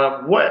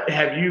 What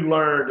have you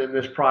learned in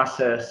this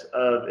process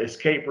of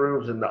escape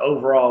rooms and the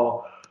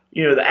overall,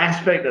 the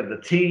aspect of the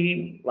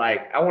team?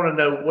 Like, I want to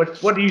know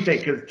what do you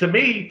think? Because to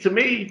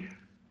me,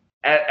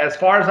 as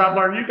far as I've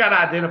learned, you got to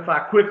identify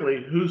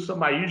quickly who's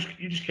somebody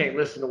you just can't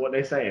listen to what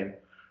they're saying.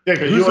 Yeah,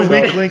 who's the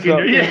weak link in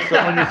your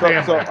family?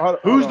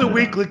 Who's the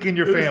weak link in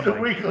your family? Who's the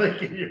weak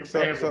link in your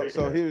family?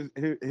 So here's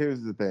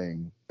the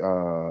thing,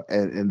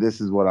 and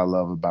this is what I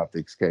love about the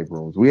escape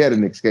rooms. We had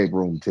an escape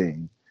room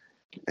team,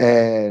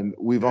 and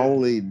we've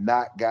only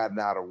not gotten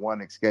out of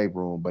one escape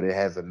room, but it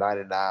has a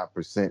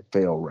 99%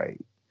 fail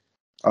rate.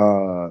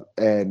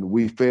 And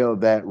we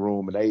failed that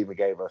room, and they even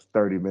gave us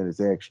 30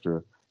 minutes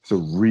extra. It's a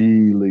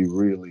really,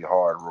 really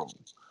hard room.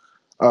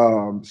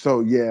 And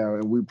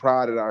we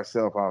prided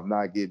ourselves on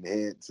not getting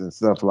hits and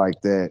stuff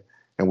like that.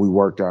 and we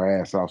worked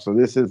our ass off. So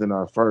this isn't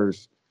our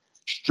first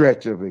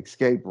stretch of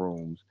escape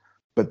rooms,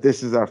 but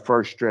this is our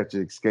first stretch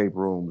of escape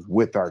rooms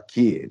with our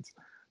kids.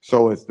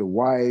 So it's the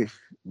wife,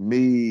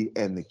 me,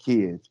 and the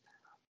kids.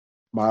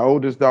 My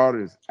oldest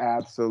daughter is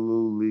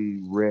absolutely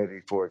ready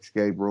for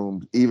escape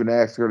rooms, even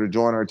asked her to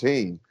join our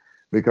team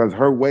because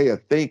her way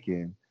of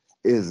thinking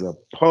is a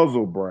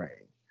puzzle brain.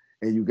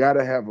 And you got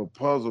to have a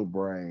puzzle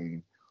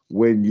brain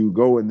when you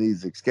go in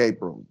these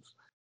escape rooms.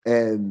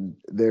 And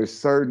there's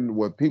certain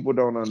what people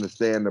don't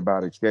understand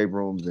about escape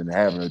rooms and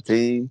having a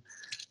team,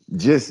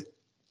 just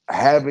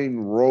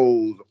having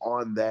roles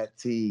on that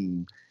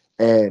team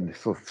and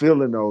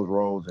fulfilling those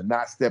roles and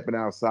not stepping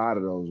outside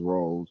of those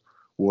roles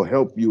will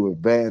help you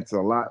advance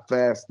a lot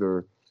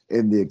faster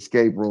in the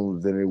escape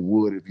rooms than it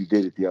would if you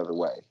did it the other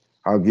way.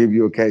 I'll give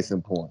you a case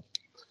in point.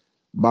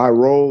 My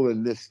role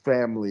in this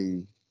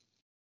family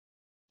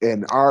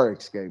in our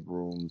escape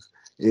rooms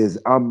is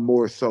I'm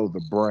more so the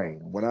brain.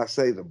 When I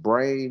say the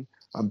brain,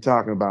 I'm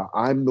talking about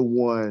I'm the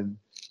one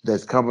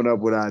that's coming up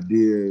with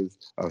ideas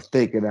of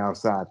thinking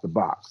outside the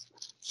box.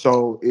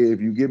 So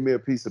if you give me a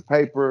piece of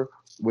paper,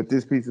 with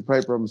this piece of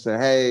paper, I'm gonna say,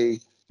 hey,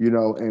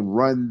 and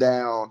run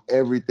down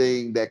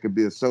everything that could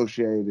be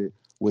associated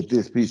with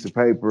this piece of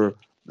paper.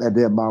 And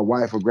then my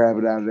wife will grab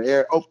it out of the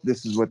air. Oh,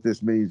 this is what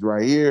this means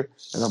right here.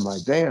 And I'm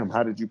like, damn,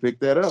 how did you pick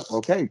that up?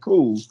 Okay,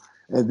 cool.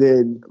 And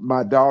then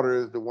my daughter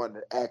is the one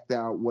to act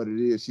out what it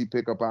is she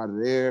pick up out of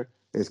the air.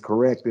 It's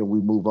correct, and we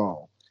move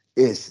on.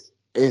 It's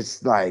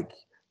like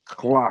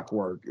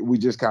clockwork. We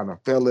just kind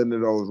of fell into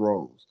those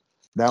roles.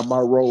 Now my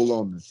role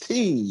on the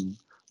team,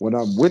 when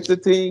I'm with the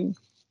team,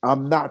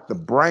 I'm not the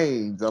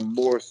brains. I'm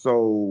more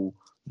so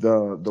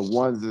the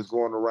ones that's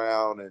going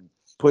around and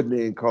putting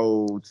in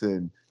codes,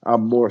 and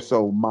I'm more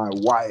so my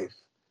wife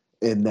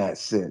in that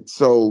sense.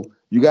 So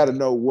you got to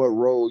know what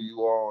role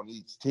you are on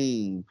each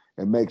team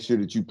and make sure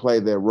that you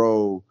play that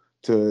role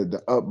to the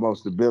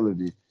utmost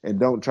ability, and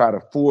don't try to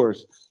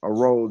force a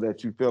role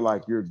that you feel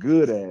like you're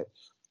good at.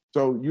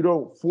 So you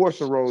don't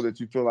force a role that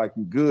you feel like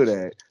you're good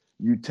at.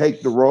 You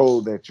take the role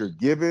that you're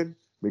given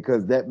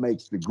because that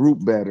makes the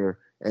group better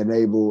and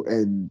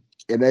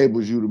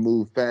enables you to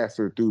move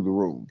faster through the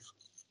rooms.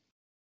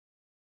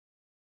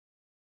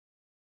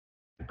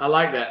 I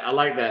like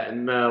that.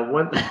 And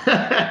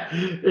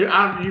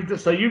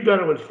so you've done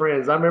it with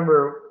friends. I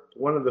remember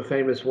one of the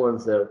famous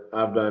ones that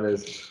I've done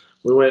is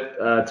we went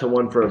to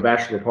one for a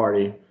bachelor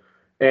party,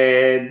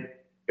 and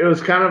it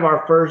was kind of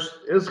our first.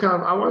 It was kind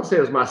of, I want to say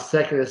it was my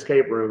second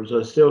escape room, so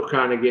it's still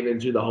kind of getting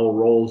into the whole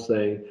roles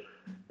thing.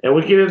 And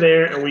we get in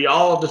there and we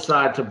all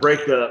decide to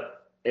break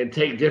up and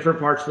take different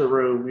parts of the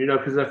room,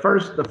 because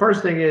the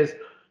first thing is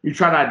you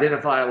try to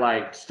identify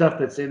like stuff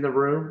that's in the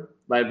room,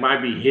 like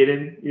might be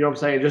hidden, you know what I'm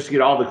saying, just to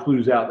get all the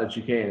clues out that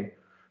you can.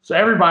 So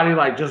everybody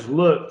like just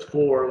looked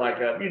for like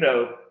a,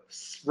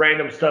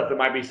 random stuff that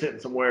might be sitting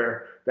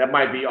somewhere that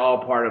might be all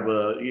part of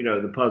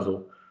the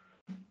puzzle.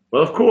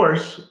 Well, of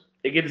course,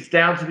 it gets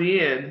down to the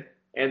end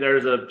and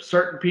there's a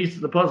certain piece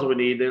of the puzzle we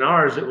need. In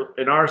our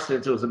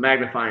sense, it was a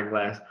magnifying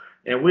glass.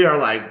 And we are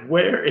like,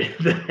 where in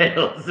the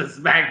hell is this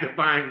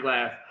magnifying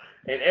glass?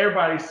 And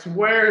everybody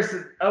swears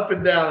up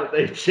and down that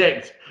they've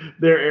checked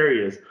their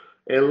areas.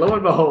 And lo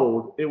and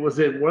behold, it was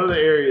in one of the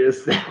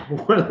areas that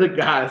one of the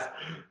guys,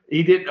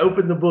 he didn't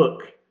open the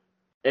book.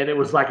 And it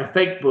was like a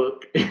fake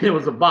book. And it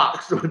was a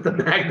box with the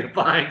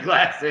magnifying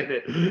glass in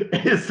it.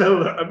 And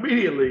so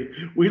immediately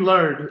we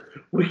learned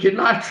we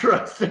cannot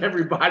trust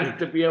everybody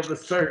to be able to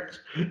search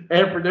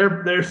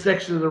their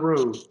section of the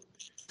room.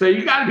 So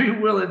you got to be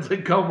willing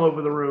to comb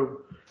over the room.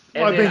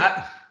 And well,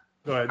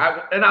 go ahead.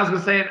 I was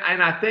going to say,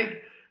 and I think,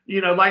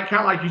 like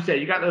kind of like you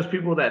said, you got those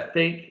people that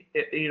think,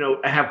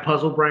 have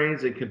puzzle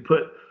brains and can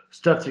put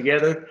stuff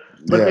together.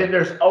 But then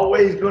there's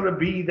always going to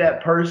be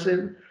that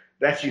person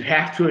that you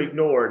have to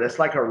ignore. That's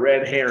like a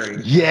red herring.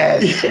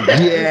 Yes.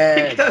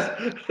 Because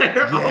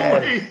they're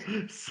always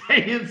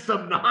saying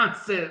some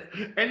nonsense.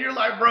 And you're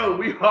like, bro,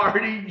 we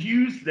already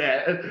used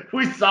that.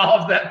 We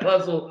solved that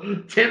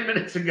puzzle 10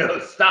 minutes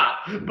ago. Stop.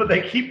 But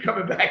they keep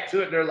coming back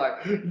to it. And they're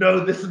like, no,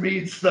 this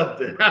means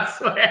something. I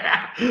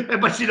swear.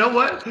 But you know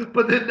what?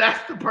 But then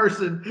that's the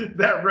person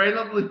that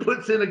randomly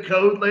puts in a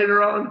code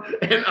later on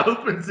and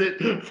opens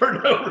it for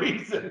no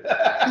reason.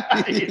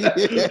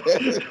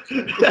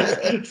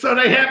 So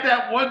they have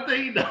that one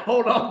thing to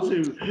hold on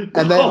to.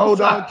 And they hold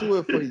on to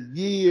it for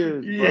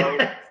years, bro.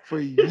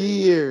 For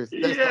years.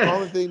 That's the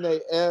only thing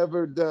they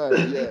ever done.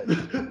 Yes.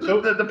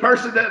 The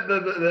person that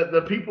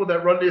the people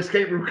that run the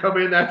escape room come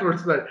in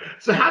afterwards and say,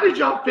 so how did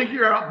y'all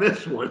figure out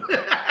this one?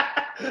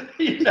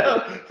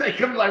 They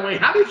come like,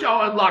 wait, how did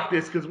y'all unlock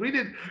this? Because we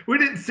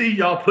didn't see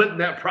y'all putting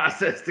that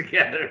process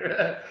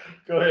together.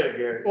 Go ahead,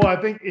 Gary. Well, I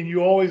think, and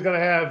you always got to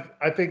have,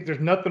 I think there's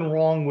nothing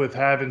wrong with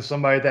having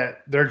somebody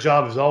that their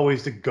job is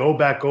always to go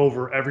back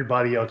over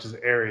everybody else's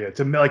area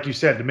to, like you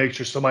said, to make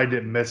sure somebody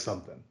didn't miss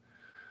something.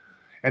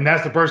 And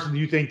that's the person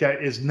you think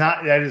that is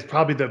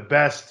probably the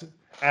best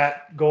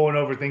at going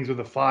over things with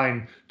a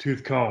fine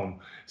tooth comb.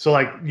 So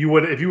like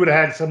if you would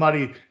have had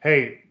somebody,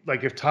 hey,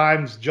 like if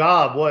Time's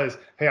job was,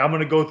 hey, I'm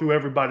going to go through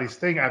everybody's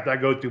thing after I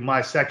go through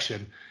my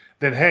section,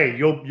 then hey,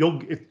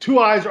 you'll two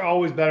eyes are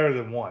always better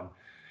than one.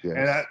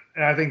 Yes.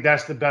 And I think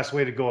that's the best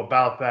way to go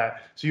about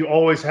that. So you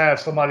always have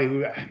somebody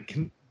who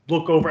can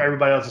look over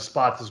everybody else's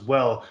spots as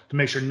well to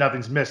make sure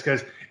nothing's missed,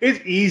 because it's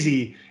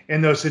easy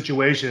in those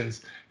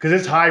situations because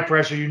it's high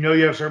pressure. You know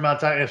you have a certain amount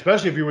of time, and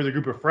especially if you're with a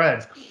group of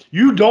friends.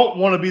 You don't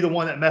want to be the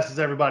one that messes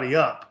everybody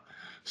up.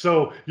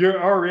 So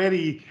you're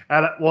already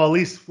at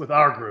least with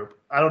our group.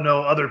 I don't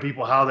know other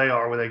people how they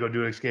are when they go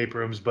do escape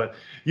rooms, but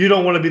you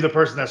don't want to be the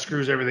person that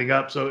screws everything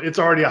up. So it's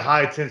already a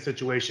high tense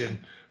situation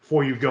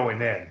for you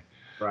going in.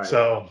 Right.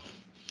 So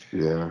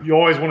you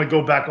always want to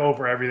go back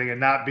over everything and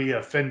not be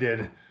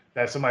offended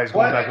that somebody's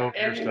going back over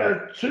your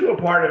stuff. Too,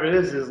 a part of it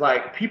is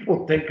like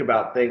people think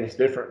about things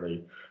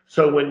differently.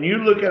 So when you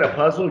look at a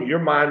puzzle, your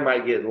mind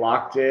might get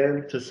locked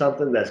in to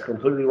something that's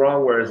completely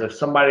wrong. Whereas if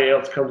somebody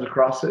else comes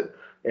across it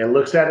and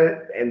looks at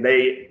it and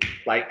they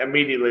like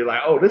immediately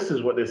like, oh, this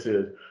is what this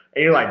is.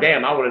 And you're like,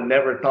 damn, I would have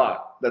never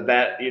thought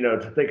that,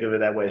 to think of it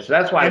that way. So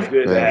that's why it's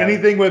good.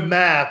 Anything with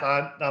math,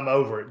 I'm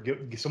over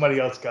it. Somebody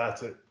else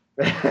got it.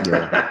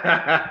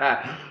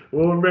 Yeah.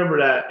 We'll remember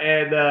that.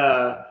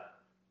 And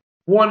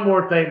one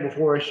more thing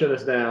before I shut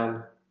us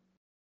down.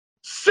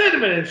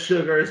 Cinnamon and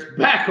Sugar is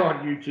back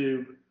on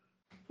YouTube.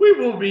 We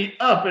will be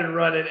up and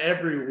running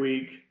every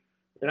week.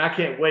 And I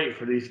can't wait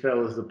for these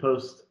fellas to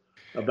post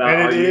about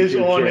our YouTube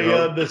channel. And it is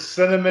on the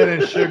Cinnamon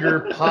and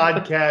Sugar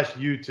podcast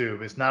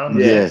YouTube. It's not on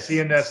the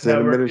CNS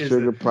Cinnamon network. And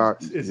Sugar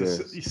it's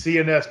a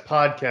CNS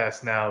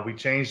podcast now. We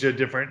changed to a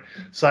different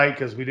site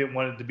because we didn't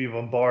want it to be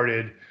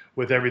bombarded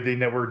with everything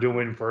that we're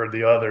doing for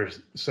the other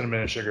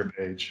Cinnamon and Sugar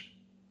page.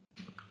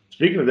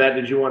 Speaking of that,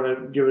 did you want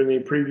to give any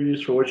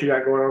previews for what you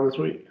got going on this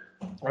week?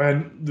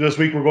 And this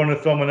week we're going to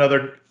film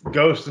another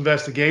ghost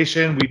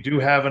investigation. We do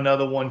have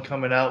another one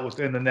coming out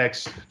within the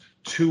next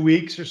 2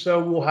 weeks or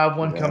so. We'll have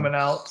one coming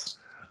out.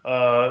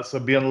 So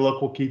be on the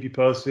look. We'll keep you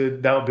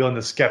posted. That will be on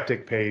the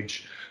Skeptic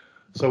page.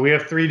 So we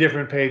have 3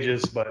 different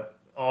pages, but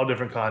all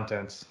different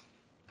contents.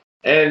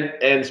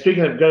 And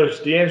speaking of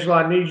ghosts, D'Angelo,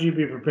 I need you to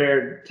be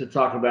prepared to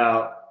talk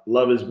about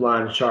Love is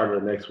Blind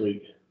Charlotte next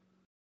week.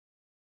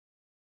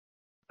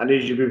 I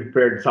need you to be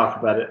prepared to talk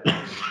about it.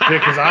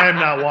 Because I am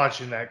not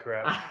watching that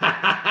crap.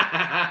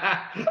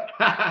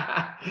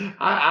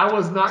 I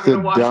was not going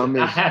to watch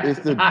it.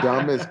 It's the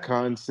dumbest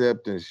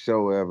concept and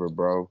show ever,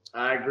 bro.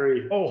 I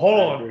agree. Oh,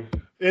 hold on.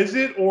 Is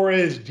it, or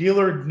is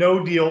Deal or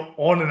No Deal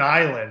on an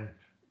island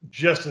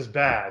just as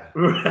bad?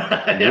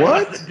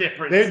 What? The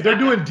difference? They're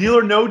doing Deal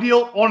or No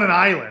Deal on an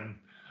island.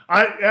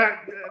 It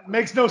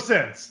makes no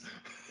sense.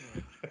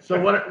 So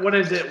what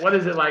is it? What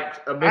is it like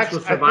a mix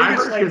with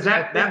Survivor? Because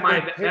that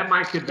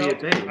could be a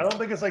thing. I don't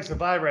think it's like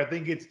Survivor. I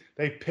think it's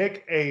they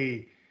pick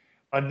a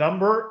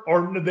number,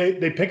 or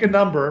they pick a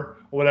number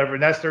or whatever,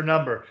 and that's their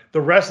number.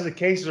 The rest of the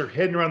cases are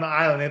hidden around the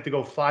island. They have to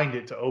go find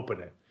it to open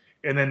it,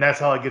 and then that's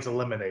how it gets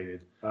eliminated.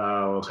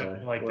 Oh, okay.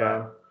 Something like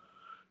that.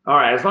 All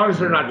right, as long as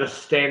they're not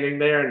just standing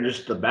there and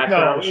just the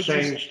background's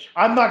changed.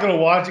 I'm not going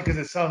to watch it because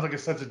it sounds like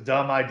it's such a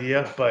dumb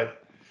idea.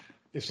 But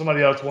if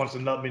somebody else wants to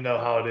let me know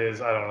how it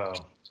is, I don't know.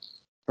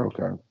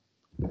 Okay.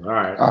 All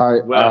right. All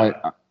right.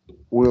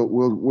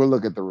 We'll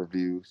look at the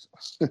reviews.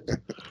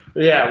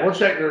 Yeah, we'll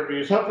check the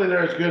reviews. Hopefully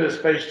they're as good as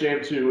Space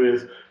Jam 2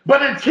 is.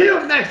 But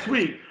until next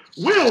week,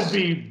 we'll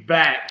be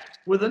back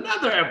with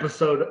another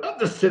episode of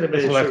the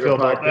Cinnamon and Sugar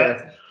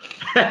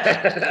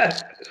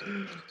Podcast.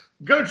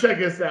 Go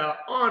check us out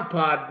on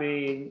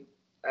Podbean,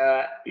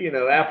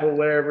 Apple,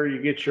 wherever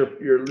you get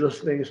your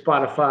listening,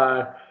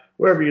 Spotify,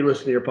 wherever you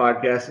listen to your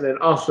podcast, and then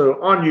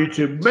also on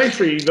YouTube. Make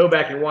sure you go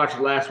back and watch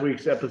last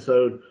week's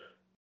episode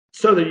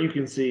so that you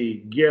can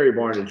see Gary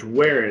Barnage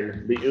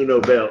wearing the Uno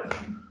belt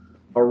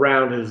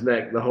around his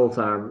neck the whole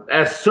time,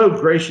 as so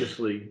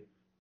graciously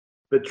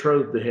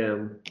betrothed to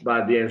him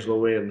by D'Angelo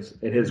Williams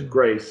and his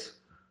grace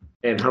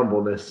and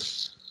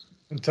humbleness.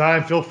 In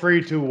time, feel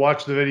free to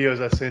watch the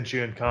videos I sent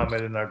you and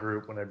comment in our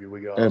group whenever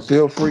we go. And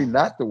feel free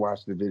not to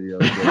watch the videos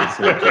that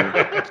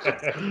I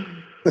sent you.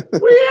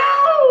 We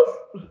out!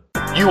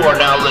 You are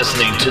now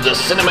listening to the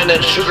Cinnamon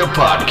and Sugar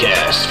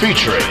Podcast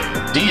featuring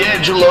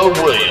D'Angelo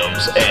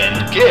Williams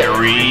and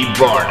Gary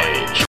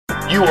Barnage.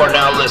 You are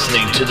now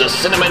listening to the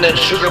Cinnamon and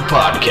Sugar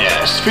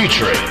Podcast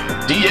featuring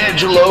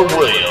D'Angelo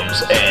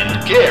Williams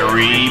and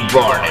Gary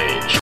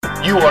Barnage.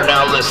 You are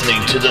now listening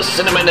to the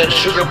Cinnamon and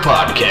Sugar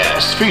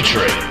Podcast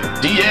featuring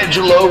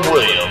D'Angelo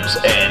Williams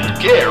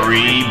and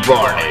Gary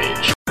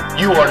Barnage.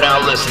 You are now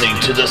listening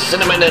to the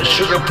Cinnamon and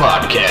Sugar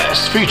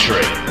Podcast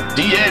featuring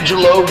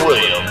D'Angelo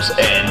Williams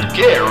and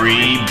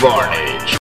Gary Barnage.